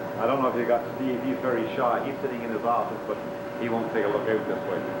 I don't know if you got Steve. He's very shy. He's sitting in his office, but he won't take a look out this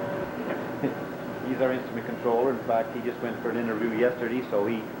way. He's our instrument controller. In fact, he just went for an interview yesterday, so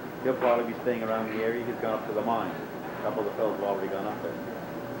he'll probably be staying around the area. He's gone up to the mine. A couple of the fellows have already gone up there.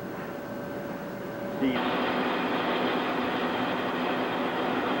 Steve.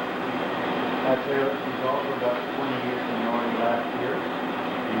 That's Eric. He's also got 20 years seniority last year.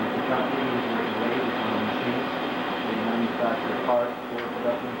 He's the company. He's working late. He's on the machines. They manufacture parts for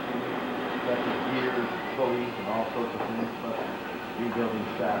production machines, such as gears, pulleys, and all sorts of things, but rebuilding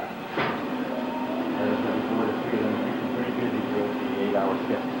shafts. As I said before, the 3 of them keep them pretty busy for the 8-hour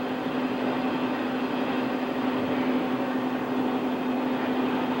shift.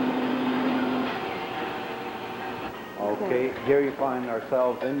 Okay, here you find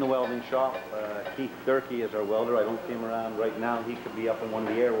ourselves in the welding shop. Keith Durkee is our welder. I don't see him around right now. He could be up in one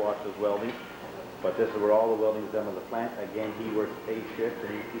of the air washes welding. But this is where all the welding is done in the plant. Again, he works day shift,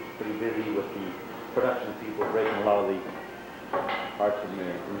 and he keeps pretty busy with the production people breaking a lot of the parts of the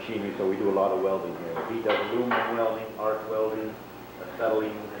machinery, so we do a lot of welding here. He does aluminum welding, arc welding,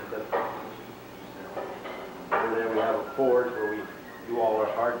 acetylene. Over there we have a forge where we do all our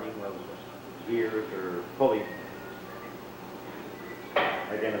hardening of gears or pulleys.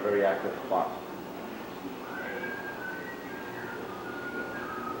 Again, a very active spot.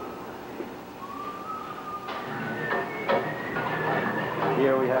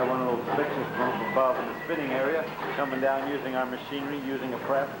 Here we have one of those fixtures from above in the spinning area, coming down using our machinery, using a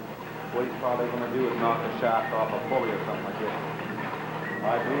press. What he's probably going to do is knock the shaft off a pulley or something like this.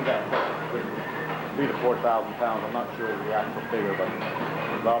 I believe that press is 3,000 to 4,000 pounds. I'm not sure of the actual figure, but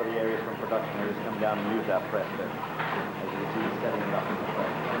a lot of the areas from production areas come down and use that press there. As you can see, he's setting it up in the press.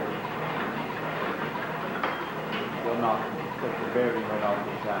 He'll knock the bearing right off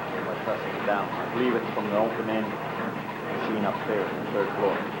the shaft here by pressing it down. I believe it's from the open end machine upstairs on the 3rd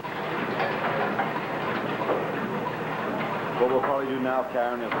floor. What we'll probably do now,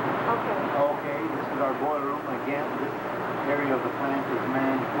 Karen, is... Okay, this is our boiler room. Again, this area of the plant is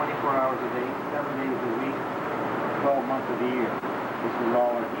manned 24 hours a day, 7 days a week, 12 months of the year. This is where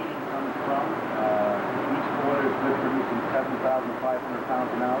all our heating comes from. Each boiler is good producing 7,500 pounds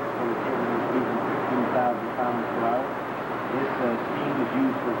an hour, so we're capable of using 15,000 pounds per hour. This steam is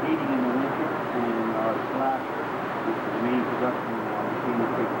used for heating in the winter, and our slasher, which is the main production machine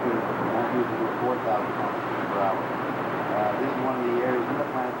that takes care of it, that uses 4,000 pounds per hour. This is one of the areas in the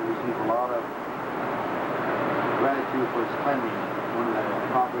plant that receives a lot of gratitude for its cleanliness. One of the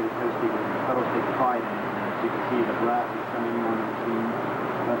operating housekeepers and fellows take pride in it. And as you can see, the brass is coming in on the machine.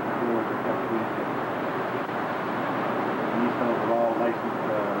 That's the floor that kept being fixed. And these fellows are all licensed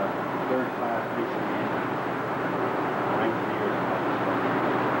 3rd-class fishermen. 19 years of this.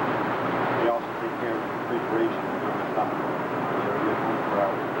 They also take care of refrigeration during the summer. They're here 24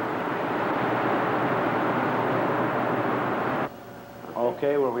 hours.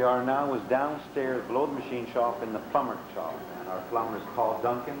 Okay, where we are now is downstairs below the machine shop in the plumber shop. And our plumber is Paul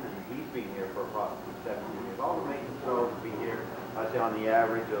Duncan, and he's been here for approximately 17 years. All the maintenance fellows have been here, I'd say, on the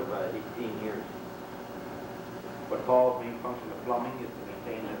average of 18 years. But Paul's main function of plumbing is to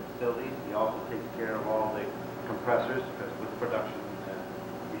maintain the facilities. He also takes care of all the compressors, because with production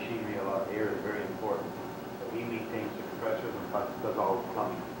machinery a lot. Air is very important. So he maintains the compressors and plus does all the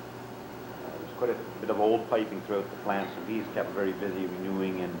plumbing. There's quite a bit of old piping throughout the plant, so he's kept very busy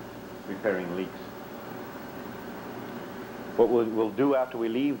renewing and repairing leaks. What we'll do after we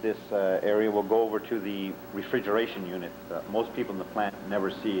leave this area, we'll go over to the refrigeration unit. Most people in the plant never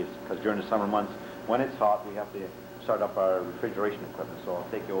see it because during the summer months, when it's hot, we have to start up our refrigeration equipment. So I'll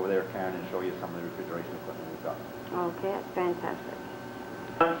take you over there, Karen, and show you some of the refrigeration equipment we've got. Okay, that's fantastic.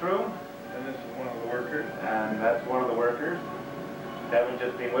 Run through, And this is one of the workers. and that's one of the workers. Kevin's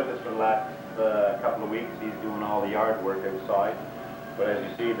just been with us for the last couple of weeks. He's doing all the yard work outside. But as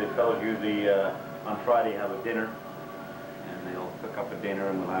you see, the fellows usually on Friday have a dinner. And they'll cook up a dinner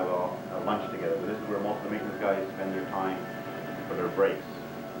and we'll have a lunch together. But this is where most of the maintenance guys spend their time for their breaks.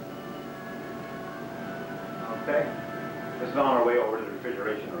 Okay? This is on our way over to the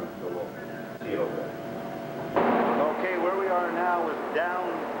refrigeration room, so we'll see you over there. Okay, where we are now is down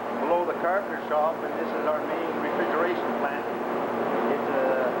below the carpenter shop, and this is our main refrigeration plant. It's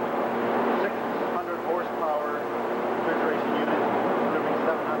a 600 horsepower refrigeration unit delivering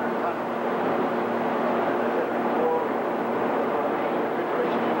 700 tons. As I said before, our main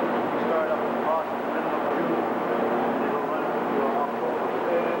refrigeration unit will start up in the process in the middle of June, and it'll run until October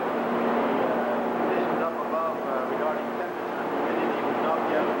 3rd. The conditions up above regarding temperature and humidity will not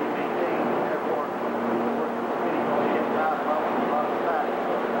be able to be maintained, therefore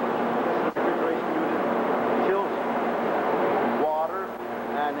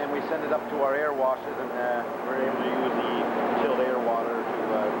and then we send it up to our air washers, and we're able to use the chilled air water to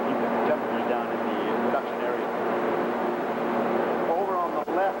keep the temperatures down in the production area. Over on the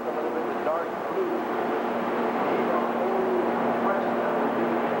left, a little bit of dark blue, the old compressor that we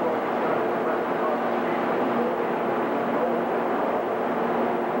used before we started compressing across the street.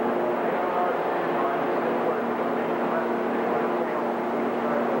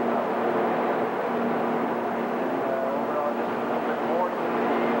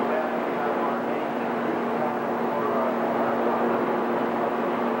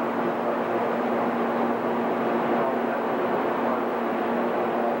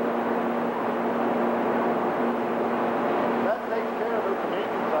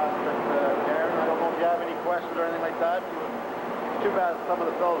 Or anything like that. Too bad some of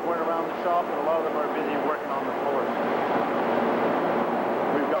the fellows weren't around the shop, and a lot of them are busy working on the floors.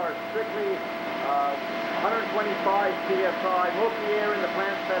 We've got strictly 125 psi. Most of the air in the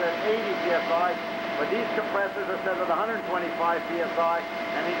plant set at 80 psi, but these compressors are set at 125 psi,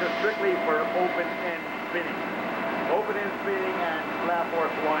 and these are strictly for open-end spinning. Open-end spinning and slap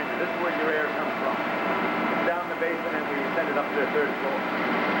horse winder. This is where your air comes from. It's down the basement, and we send it up to the third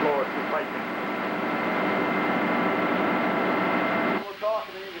floor through piping. Talk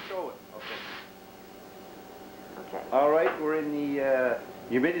and then you can show it. Okay. Okay. All right, we're in the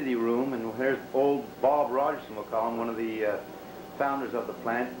humidity room, and there's old Bob Rogerson, we'll call him, one of the founders of the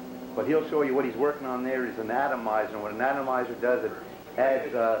plant. But he'll show you what he's working on there is an atomizer. And what an atomizer does, it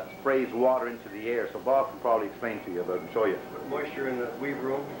adds, sprays water into the air. So Bob can probably explain to you about it and show you. Put moisture in the weave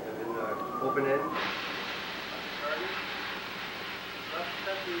room and in the open end.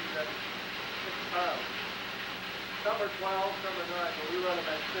 That's 6 pounds. Some are 12, some are 9, but we run them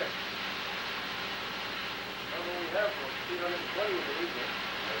at 6. Well, we have 320 in the evening.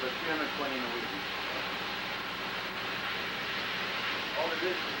 About 320 in a week. All it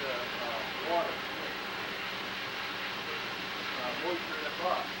is water. Moisture in the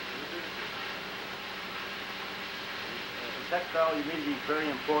crop. The textile humidity is very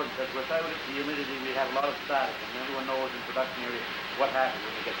important because without it, the humidity, we have a lot of static. And everyone knows in production area what happens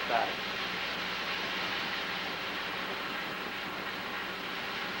when you get static.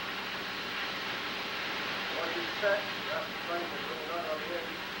 Set, you have to frame it really right on the edge.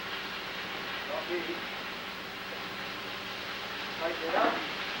 Not easy. Tighten it up.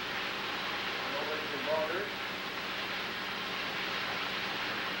 Nobody can bother it.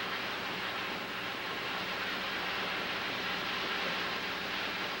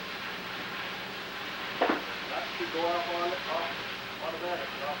 That should go up on it, automatic.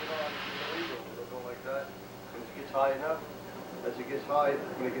 Drop it on in the wheel. It'll go like that. As soon as it gets high enough, as it gets high,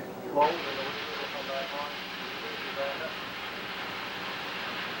 when it gets low, then the wheel will come back on. That's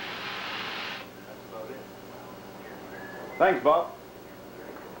about it. Thanks, Bob.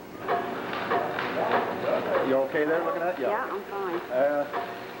 You okay there looking at it? Yeah, I'm fine.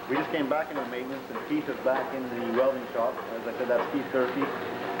 We just came back into maintenance, and Keith is back in the welding shop. As I said, that's Keith Durfee,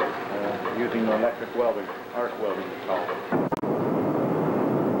 using the electric welding, arc welding it's called.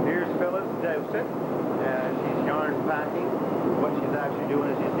 Here's Phyllis Dowsett. She's yarn packing. What she's actually doing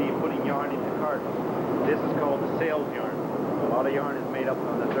is, you see, putting yarn into cartons. This is called the sales yarn. A lot of yarn is made up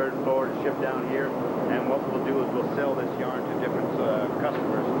on the 3rd floor to ship down here. And what we'll do is we'll sell this yarn to different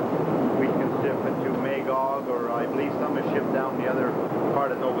customers. We can ship it to Magog, or I believe some is shipped down the other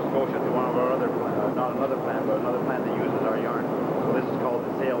part of Nova Scotia to one of our other, not another plant, but another plant that uses our yarn. So this is called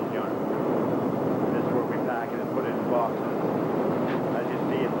the sales yarn. This is where we pack it and put it in boxes. As you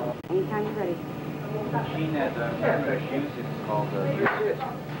see it. Anytime you're ready. The machine that Fresh uses is called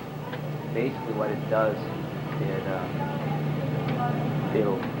basically what it does,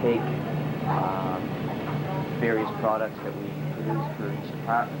 it'll take various products that we produce for each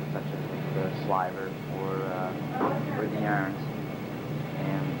department, such as the sliver or the yarns,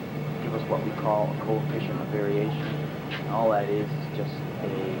 and give us what we call a coefficient of variation. And all that is just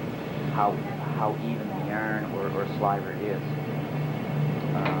how even the yarn or sliver is.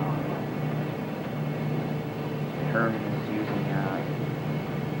 Herman is using it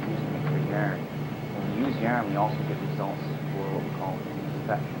for yarn. When we use yarn, we also get results for what we call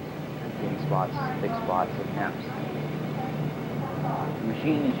imperfections, thin spots, thick spots, and naps. The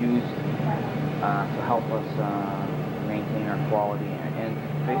machine is used to help us maintain our quality and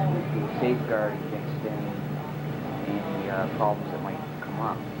basically to safeguard against any problems that might come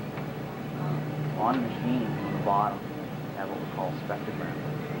up. On the machine, on the bottom, we have what we call a spectrogram.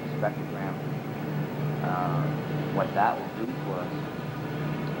 What that will do for us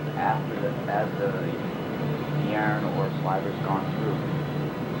as the yarn or sliver's gone through,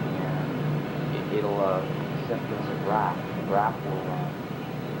 and it'll send us a graph. The graph will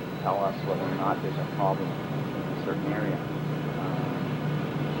tell us whether or not there's a problem in a certain area.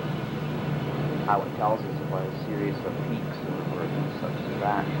 How it tells us by a series of peaks or things such as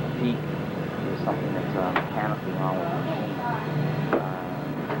that. A peak is something that's mechanically wrong with the machine.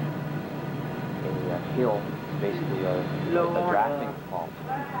 A hill is basically a drafting fault.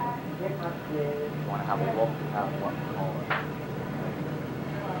 If you want to have a look, we have what we call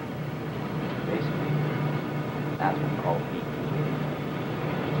basically that's what we call a peak.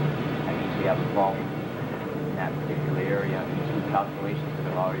 That means we have a problem in that particular area. It means the calculations that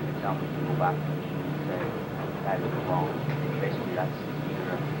have already been done, we can go back to the machine and say that is wrong. Basically that's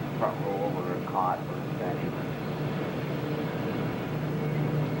either a front roll or a cot or a bench.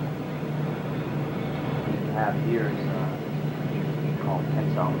 Have here is we call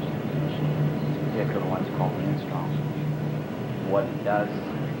tensile machine. This particular one's called the Armstrong. What it does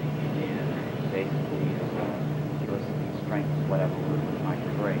is basically give us the strength of whatever we're trying to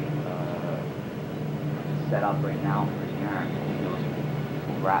break. Set up right now for the yarn.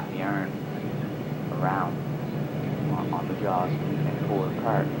 We'll wrap the yarn around on the jaws and pull it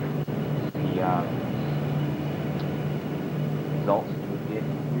apart. The results that we get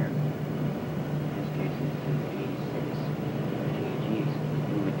in here.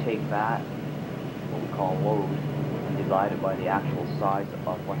 Take that, what we call load, and divide it by the actual size of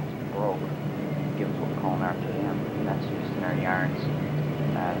what has been broke, and give us what we call an RPM, and that's used in our yarns,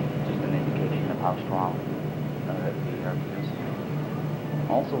 just an indication of how strong they are produced.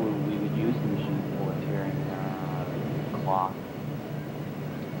 Also, we would use the machine for tearing cloth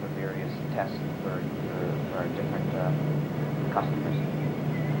for various tests for our different customers.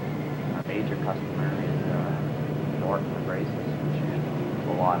 Our major customer is Norton Braces, which usually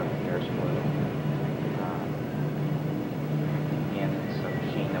a lot of hair spoil. Again, it's a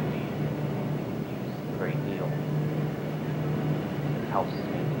machine that we use a great deal. It helps us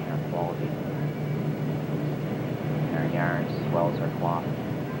maintain our quality in our yarns as well as our cloth.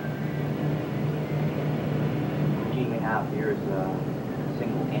 The machine we have here is a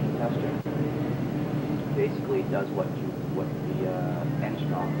single end tester. Basically, it does what the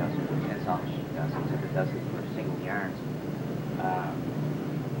Armstrong does, or the tensile machine does, except it does it for single yarns.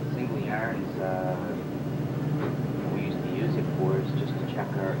 Single yarns, we used to use it for is just to check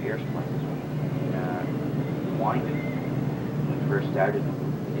our air splices and wind it. When we first started,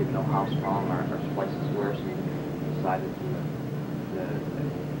 we didn't know how strong our splices were, so we decided to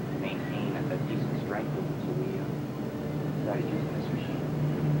maintain a decent strength of them, so we started using this machine.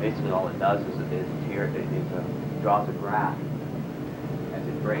 Basically, all it does is it draws a graph. As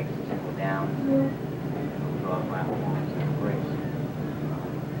it breaks, it's go down, and it'll draw a graph as it breaks.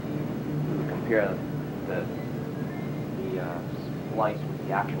 Compare the splice with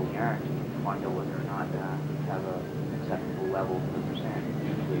the actual yarn to find out whether or not have an acceptable level of the percent.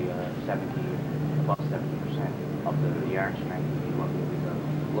 Usually above 70% of the yarn strength would be what we would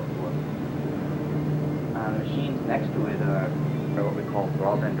look for. The machines next to it are what we call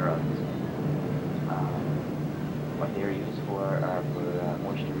draw bender ovens. What they're used for are for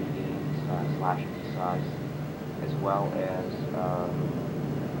moisture regains, slash size, as well as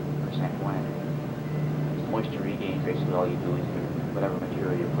percent blend. Moisture regain, basically all you do is whatever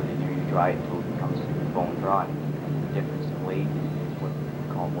material you put in there, you dry it until it becomes bone dry. The difference in weight is what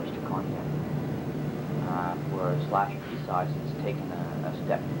we call moisture content. Whereas slasher T-size, it's taken a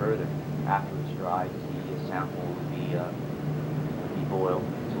step further. After it's dried, the sample would be boiled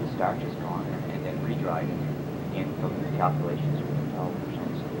until the starch is gone, and then re-dried. And from the calculations, we can tell what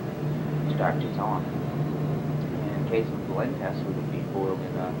percent starch is on. In case of the blend test, we would be boiled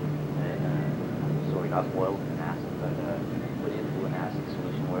sorry, not boiled in an acid, but put into an acid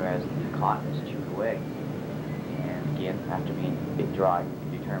solution, whereas the cotton is chewed away. And again, after being bit dry,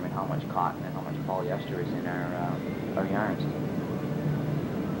 we determine how much cotton and how much polyester is in our yarns.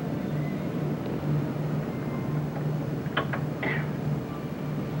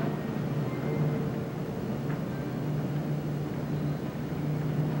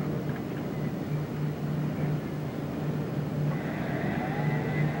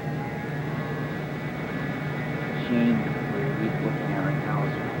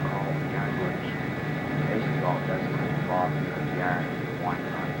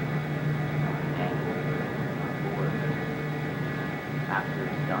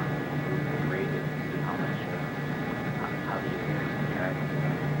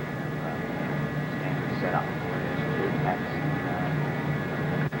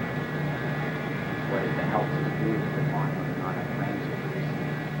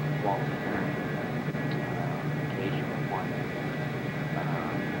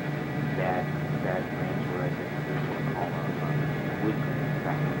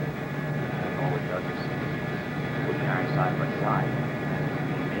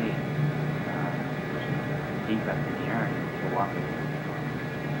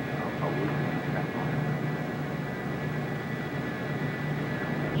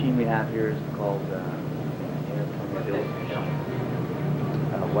 We have here is called air permeability.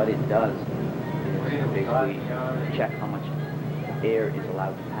 What it does is basically check how much air is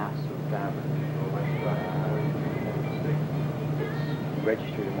allowed to pass through the fabric. It's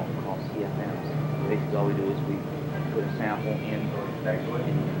registered in what we call CFMs. Basically all we do is we put a sample in this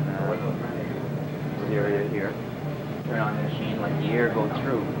area here, turn on the machine, let the air go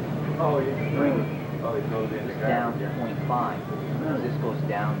through, bring it down to 0.5. As this goes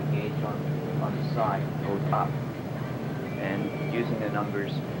down, the gauge on the side goes up. And using the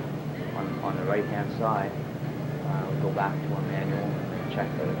numbers on the right-hand side, we go back to our manual and check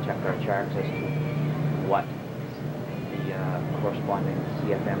our charts as to what the corresponding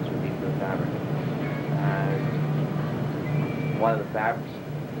CFMs would be for the fabric. One of the fabrics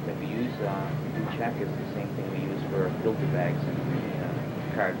that we use to check is the same thing we use for filter bags and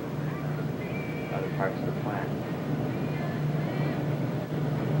the card other parts of the plant.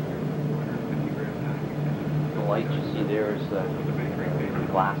 The light you see there is the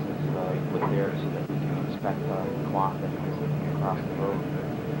glasses you put there so that we can inspect the cloth that comes across the road.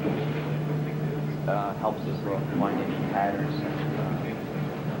 Helps us find any patterns and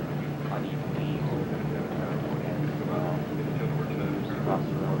uneven weaves across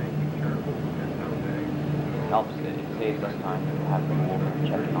the road. Helps, it saves us time to have to go over and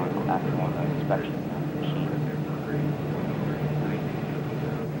check it on after on the inspection machine.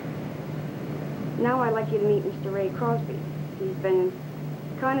 Now I'd like you to meet Mr. Ray Crosby. He's been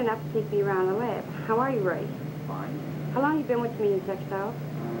kind enough to take me around the lab. How are you, Ray? Fine. How long have you been with me in Textiles?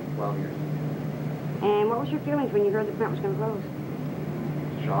 12 years. And what was your feelings when you heard the plant was going to close?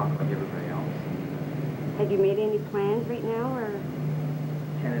 Shocked like everybody else. Have you made any plans right now, or?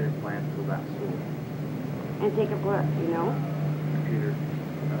 Tentative plans to go back to school. And take up what, you know?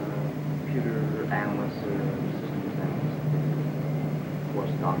 Computer analyst or systems analyst. Of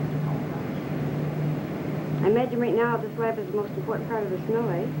course, doctors are calling that. I imagine right now this lab is the most important part of the snow,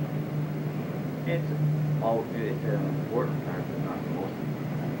 eh? It's an important part, but not the most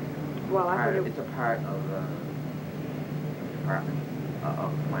important. Well, I thought It's a part of the department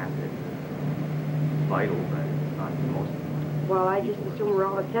of the plant that's vital, but it's not the most important. Well, I just assume where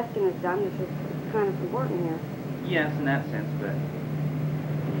all the testing is done, this is kind of important here. Yes, in that sense, but the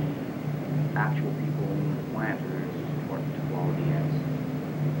actual people in the plant are as important to quality as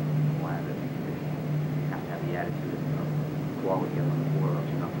the plant. They have to have the attitude of quality on the floor, or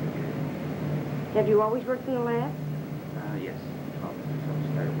not going to do it. Have you always worked in the lab? Yes. So I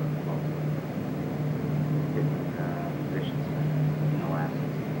started with different positions in the lab.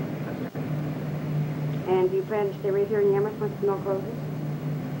 And do you plan to stay right here in Yarmouth once the mill closes?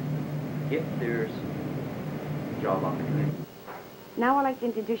 If there's a job opportunity. Now I'd like to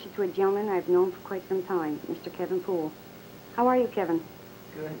introduce you to a gentleman I've known for quite some time, Mr. Kevin Poole. How are you, Kevin?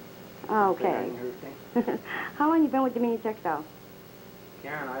 Good. Okay. How long have you been with Dominion Textiles?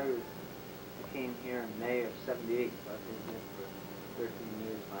 Karen, I came here in May of '78, so I've been here for 13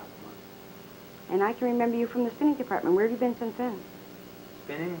 years last month. And I can remember you from the spinning department. Where have you been since then?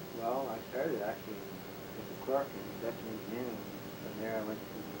 Spinning? Well, I started actually as a clerk in industrial engineering. From there I went to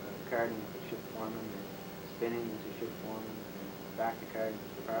carding as a shift foreman, and spinning as a shift foreman, and back to carding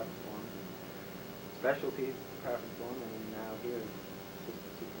as department foreman. Specialty department foreman, and now here as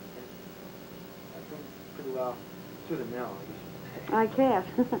assistant superintendent. I've been pretty well through the mill, I guess you could say. I guess.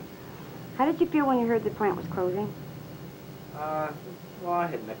 How did you feel when you heard the plant was closing? Well, I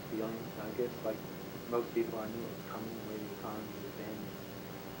had mixed feelings. I guess, like most people, I knew it was coming, the way the economy was in,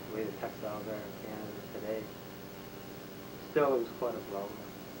 the way the textiles are in Canada today. Still, it was quite a blow.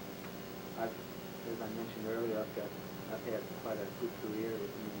 As I mentioned earlier, I've had quite a good career with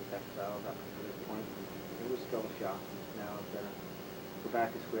Union Textiles up to this point. It was still a shock. Now I've got to go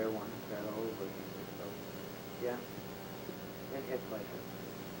back to square one, start all over again. So, yeah, it hit like it.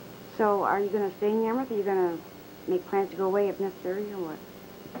 So are you going to stay in Yarmouth, or are you going to make plans to go away if necessary, or what?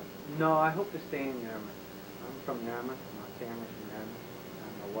 No, I hope to stay in Yarmouth. I'm from Yarmouth. My family's from Yarmouth.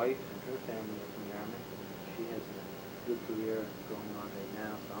 And my wife and her family are from Yarmouth. She has a good career going on right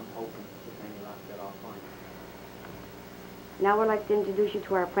now, so I'm hoping with any luck that I'll find it. Now I'd like to introduce you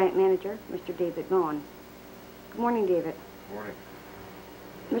to our plant manager, Mr. David Vaughn. Good morning, David. Good morning.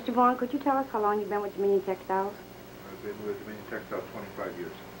 Mr. Vaughn, could you tell us how long you've been with Dominion Textiles? I've been with Dominion Textiles 25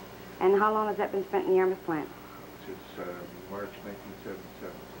 years. And how long has that been spent in the Yarmouth plant? Since March 1977, so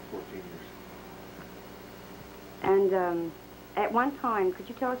 14 years. And at one time, could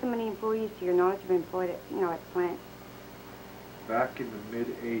you tell us how many employees, to your knowledge, have been employed at, at the plant? Back in the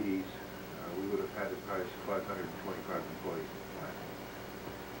mid-80s, we would have had as high as 525 employees in the plant.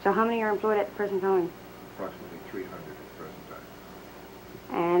 So how many are employed at the present time? Approximately 300 at the present time.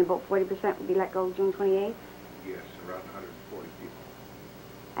 And about 40% will be let go June 28th? Yes, around 140 people.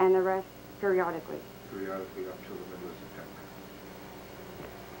 And the rest periodically? Periodically up till the middle of September.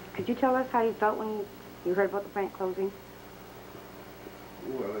 Could you tell us how you felt when you heard about the plant closing?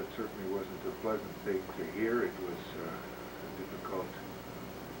 Well, it certainly wasn't a pleasant thing to hear. It was difficult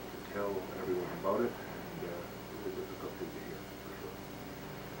to tell everyone about it, and it was a difficult thing to hear, for sure.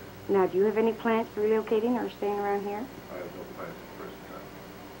 Now, do you have any plans for relocating or staying around here? I have no plans at the present time.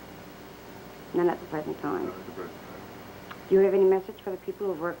 None at the present time. None at the present time. Do you have any message for the people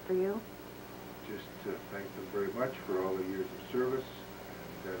who have worked for you? Just to thank them very much for all the years of service,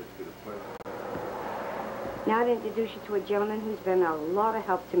 and it's been a pleasure. Now I'd introduce you to a gentleman who's been a lot of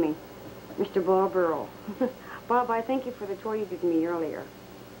help to me, Mr. Bob Earl. Bob, I thank you for the tour you did me earlier.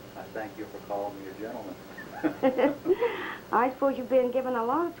 I thank you for calling me a gentleman. I suppose you've been given a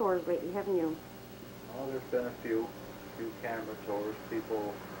lot of tours lately, haven't you? Oh, there's been a few camera tours,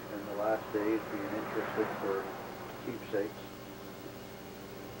 people in the last days being interested for keepsakes.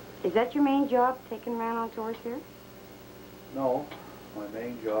 Is that your main job, taking around on tours here? No, my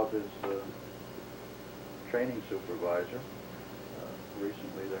main job is training supervisor.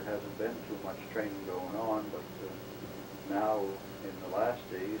 Recently there hasn't been too much training going on, but now in the last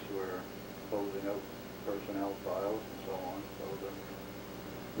days we're closing out personnel files and so on, so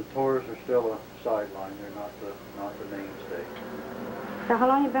the tours are still a sideline. They're not the mainstay. So how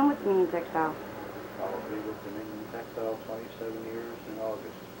long have you been with Dominion Textiles? I'll be with Dominion Textile 27 years in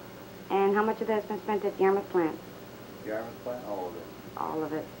August. And how much of that has been spent at the Yarmouth plant? Yarmouth plant, all of it. All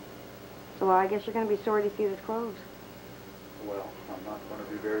of it. So I guess you're going to be sorry to see this close. Well, I'm not going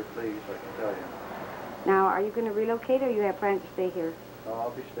to be very pleased, I can tell you. Now, are you going to relocate, or you have plans to stay here? No,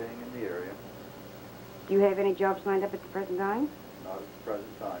 I'll be staying in the area. Do you have any jobs lined up at the present time? Not at the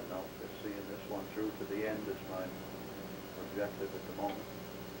present time, no. Just seeing this one through to the end is my objective at the moment.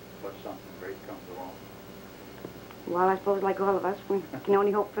 But something great comes along. Well, I suppose like all of us, we can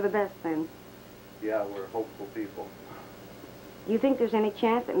only hope for the best then. Yeah, we're hopeful people. Do you think there's any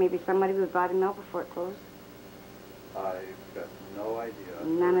chance that maybe somebody would buy the mill before it closed? I've got no idea.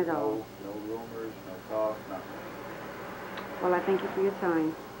 None at all. No rumors, no talk, nothing. Well, I thank you for your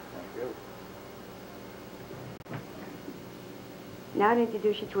time. Thank you. Now I'd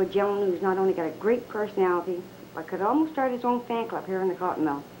introduce you to a gentleman who's not only got a great personality, but could almost start his own fan club here in the cotton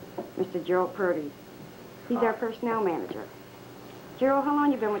mill, Mr. Gerald Purdy. He's our personnel manager. Gerald, how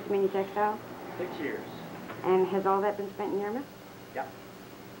long have you been with Dominion Textile? 6 years. And has all that been spent in Yarmouth? Yeah.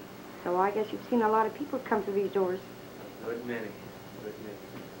 So I guess you've seen a lot of people come through these doors. Good many. Good many.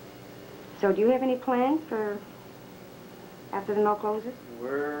 So do you have any plans for after the mill closes?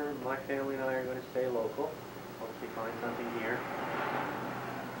 My family and I are going to stay local. Hopefully find something here.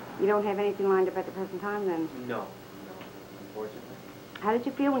 You don't have anything lined up at the present time then? No, unfortunately. How did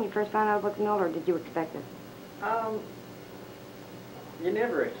you feel when you first found out about the mill, or did you expect it? You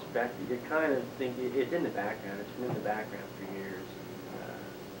never expect it. You kind of think it's in the background. It's been in the background for years.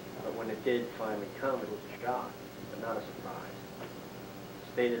 But when it did finally come, it was a shock, but not a surprise.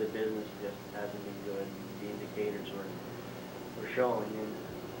 The state of the business just hasn't been good. The indicators were showing, and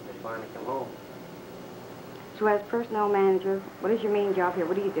they finally come home. So as personnel manager, what is your main job here?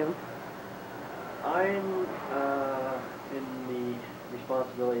 What do you do? I'm in the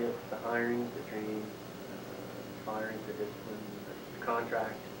responsibility of the hirings, the training, firings, the discipline, the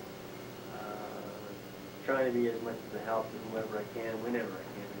contract. Trying to be as much of a help to whoever I can, whenever I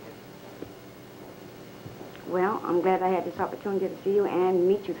can. Well, I'm glad I had this opportunity to see you and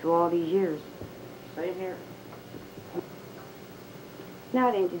meet you through all these years. Same here. Now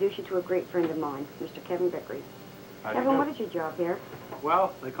I'd introduce you to a great friend of mine, Mr. Kevin Vickery. Kevin, what is your job here?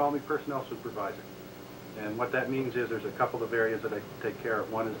 Well, they call me personnel supervisor. And what that means is there's a couple of areas that I take care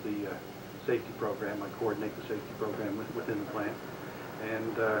of. One is the safety program. I coordinate the safety program within the plant.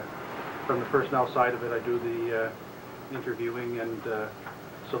 And from the personnel side of it, I do the interviewing and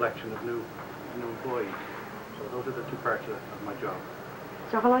selection of new employees. So those are the two parts of my job.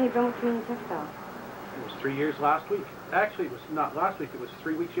 So how long have you been with Community Textiles? It was 3 years last week. Actually, it was not last week. It was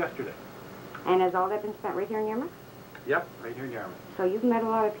 3 weeks yesterday. And has all that been spent right here in Yarmouth? Yep, right here in Yarmouth. So you've met a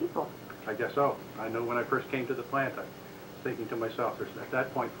lot of people. I guess so. I know when I first came to the plant, I was thinking to myself, there's at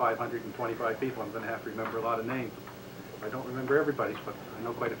that point 525 people. I'm going to have to remember a lot of names. I don't remember everybody's, but I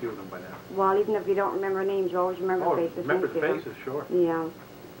know quite a few of them by now. Well, even if you don't remember names, you always remember faces. Remember the faces, sure. Yeah.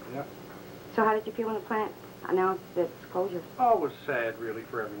 Yeah. So how did you feel when the plant announced its closure? Oh, it was sad, really,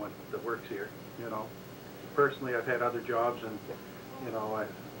 for everyone that works here, you know. Personally, I've had other jobs, and, you know,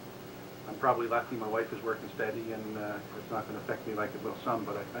 I'm probably lucky my wife is working steady, and it's not going to affect me like it will some,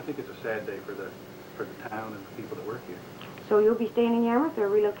 but I think it's a sad day for the town and the people that work here. So you'll be staying in Yarmouth or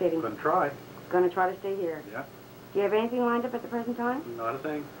relocating? Going to try. Going to try to stay here? Yeah. Do you have anything lined up at the present time? Not a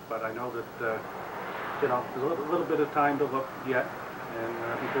thing, but I know that, you know, there's a little bit of time to look yet,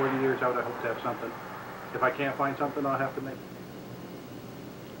 and before the year's out, I hope to have something. If I can't find something, I'll have to make it.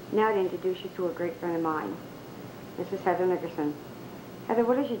 Now to introduce you to a great friend of mine. This is Heather Nickerson. Heather,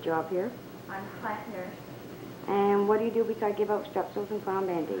 what is your job here? I'm a plant nurse. And what do you do besides give out strepsils and brown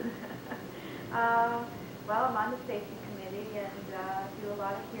band-aids? Well, I'm on the safety committee and do a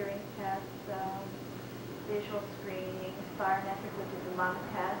lot of hearing tests, visual screening, spirometric, which is a lung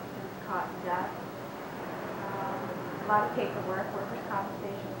test, and cotton dust. A lot of paperwork, workers'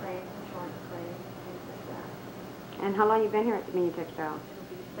 compensation claims, insurance claims, things like that. And how long have you been here at Community Textiles?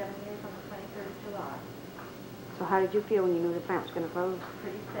 It'll be 7 years on the 23rd of July. So how did you feel when you knew the plant was going to close?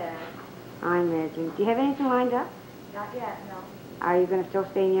 Pretty sad. I imagine. Do you have anything lined up? Not yet, no. Are you going to still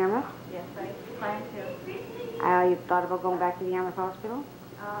stay in Yarmouth? Yes, I plan to. You thought about going back to the Yarmouth Hospital?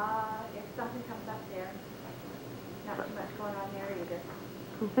 If something comes up there. Not too much going on there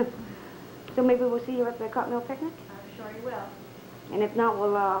either. So maybe we'll see you at the Cotton Mill picnic? I'm sure you will. And if not,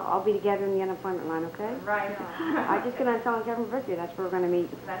 we'll all be together in the unemployment line, okay? Right on. I just got on telling Kevin Vickery that's where we're going to meet.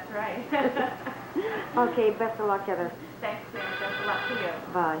 That's right. Okay, best of luck, Heather. Thanks, Sam. Best of luck to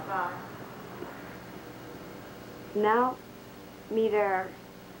you. Bye. Bye. Now, meet our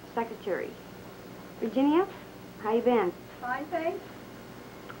secretary. Virginia, how you been? Fine, thanks.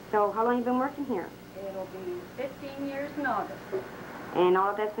 So, how long you been working here? It'll be 15 years in August. And all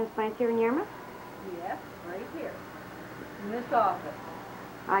of that's been spent here in Yarmouth? Yes, right here, in this office.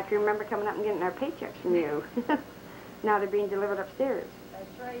 I can remember coming up and getting our paychecks from you. Now they're being delivered upstairs.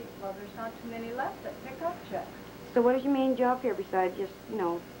 That's right. Well, there's not too many left that pick up checks. So what is your main job here besides just, you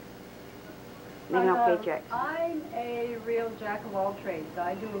know, making out paychecks? I'm a real jack of all trades.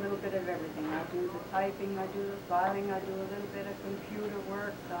 I do a little bit of everything. I do the typing, I do the filing, I do a little bit of computer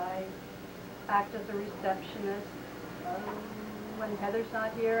work. I act as a receptionist. When Heather's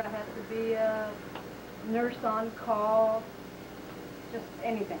not here, I have to be a nurse on call. Just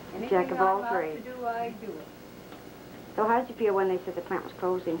anything. Jack of all I'm trades. asked to do, I do it. So how did you feel when they said the plant was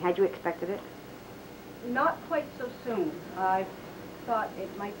closing? Had you expected it? Not quite so soon. I thought it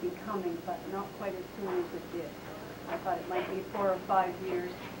might be coming, but not quite as soon as it did. I thought it might be 4 or 5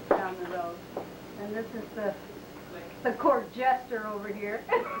 years down the road. And this is the court jester over here.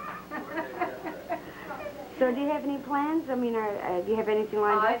 So do you have any plans? I mean, do you have anything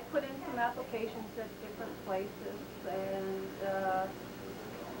lined up? I've put in some applications at different places and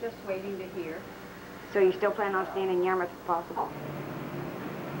just waiting to hear. So you still plan on staying in Yarmouth if possible?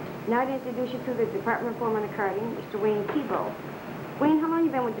 Now I'd introduce you to the Department Foreman of Carting, Mr. Wayne Tebow. Wayne, how long have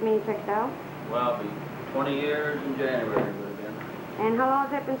you been with Dominion Textiles? Well, it'll be 20 years in January would have been. And how long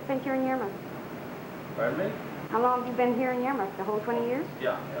has that been spent here in Yarmouth? Pardon me? How long have you been here in Yarmouth? The whole 20 years?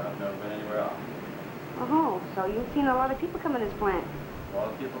 Yeah, I've never been anywhere else. Oh, so you've seen a lot of people come in this plant. A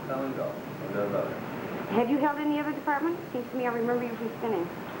lot of people come and go. One does other. Have you held any other department? Seems to me I remember you from spinning.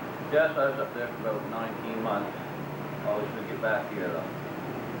 Yes, I was up there for about 19 months. Always should get back here, though.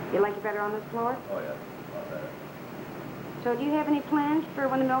 You like it better on this floor? Oh, yeah, a lot better. So do you have any plans for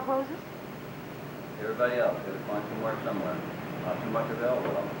when the mill closes? Everybody else, gotta find some work somewhere. Not too much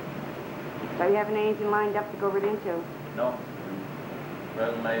available, though. So you haven't anything lined up to go right into? No.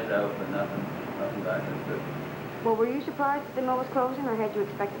 Resumes out, but nothing back that's good. Well, were you surprised that the mill was closing, or had you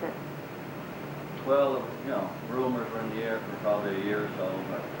expected it? Well, you know, rumors were in the air for probably a year or so,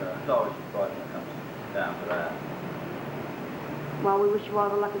 but it's always surprising when it comes down to that. Well, we wish you all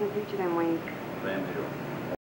the luck in the future then, Wayne. Same to you.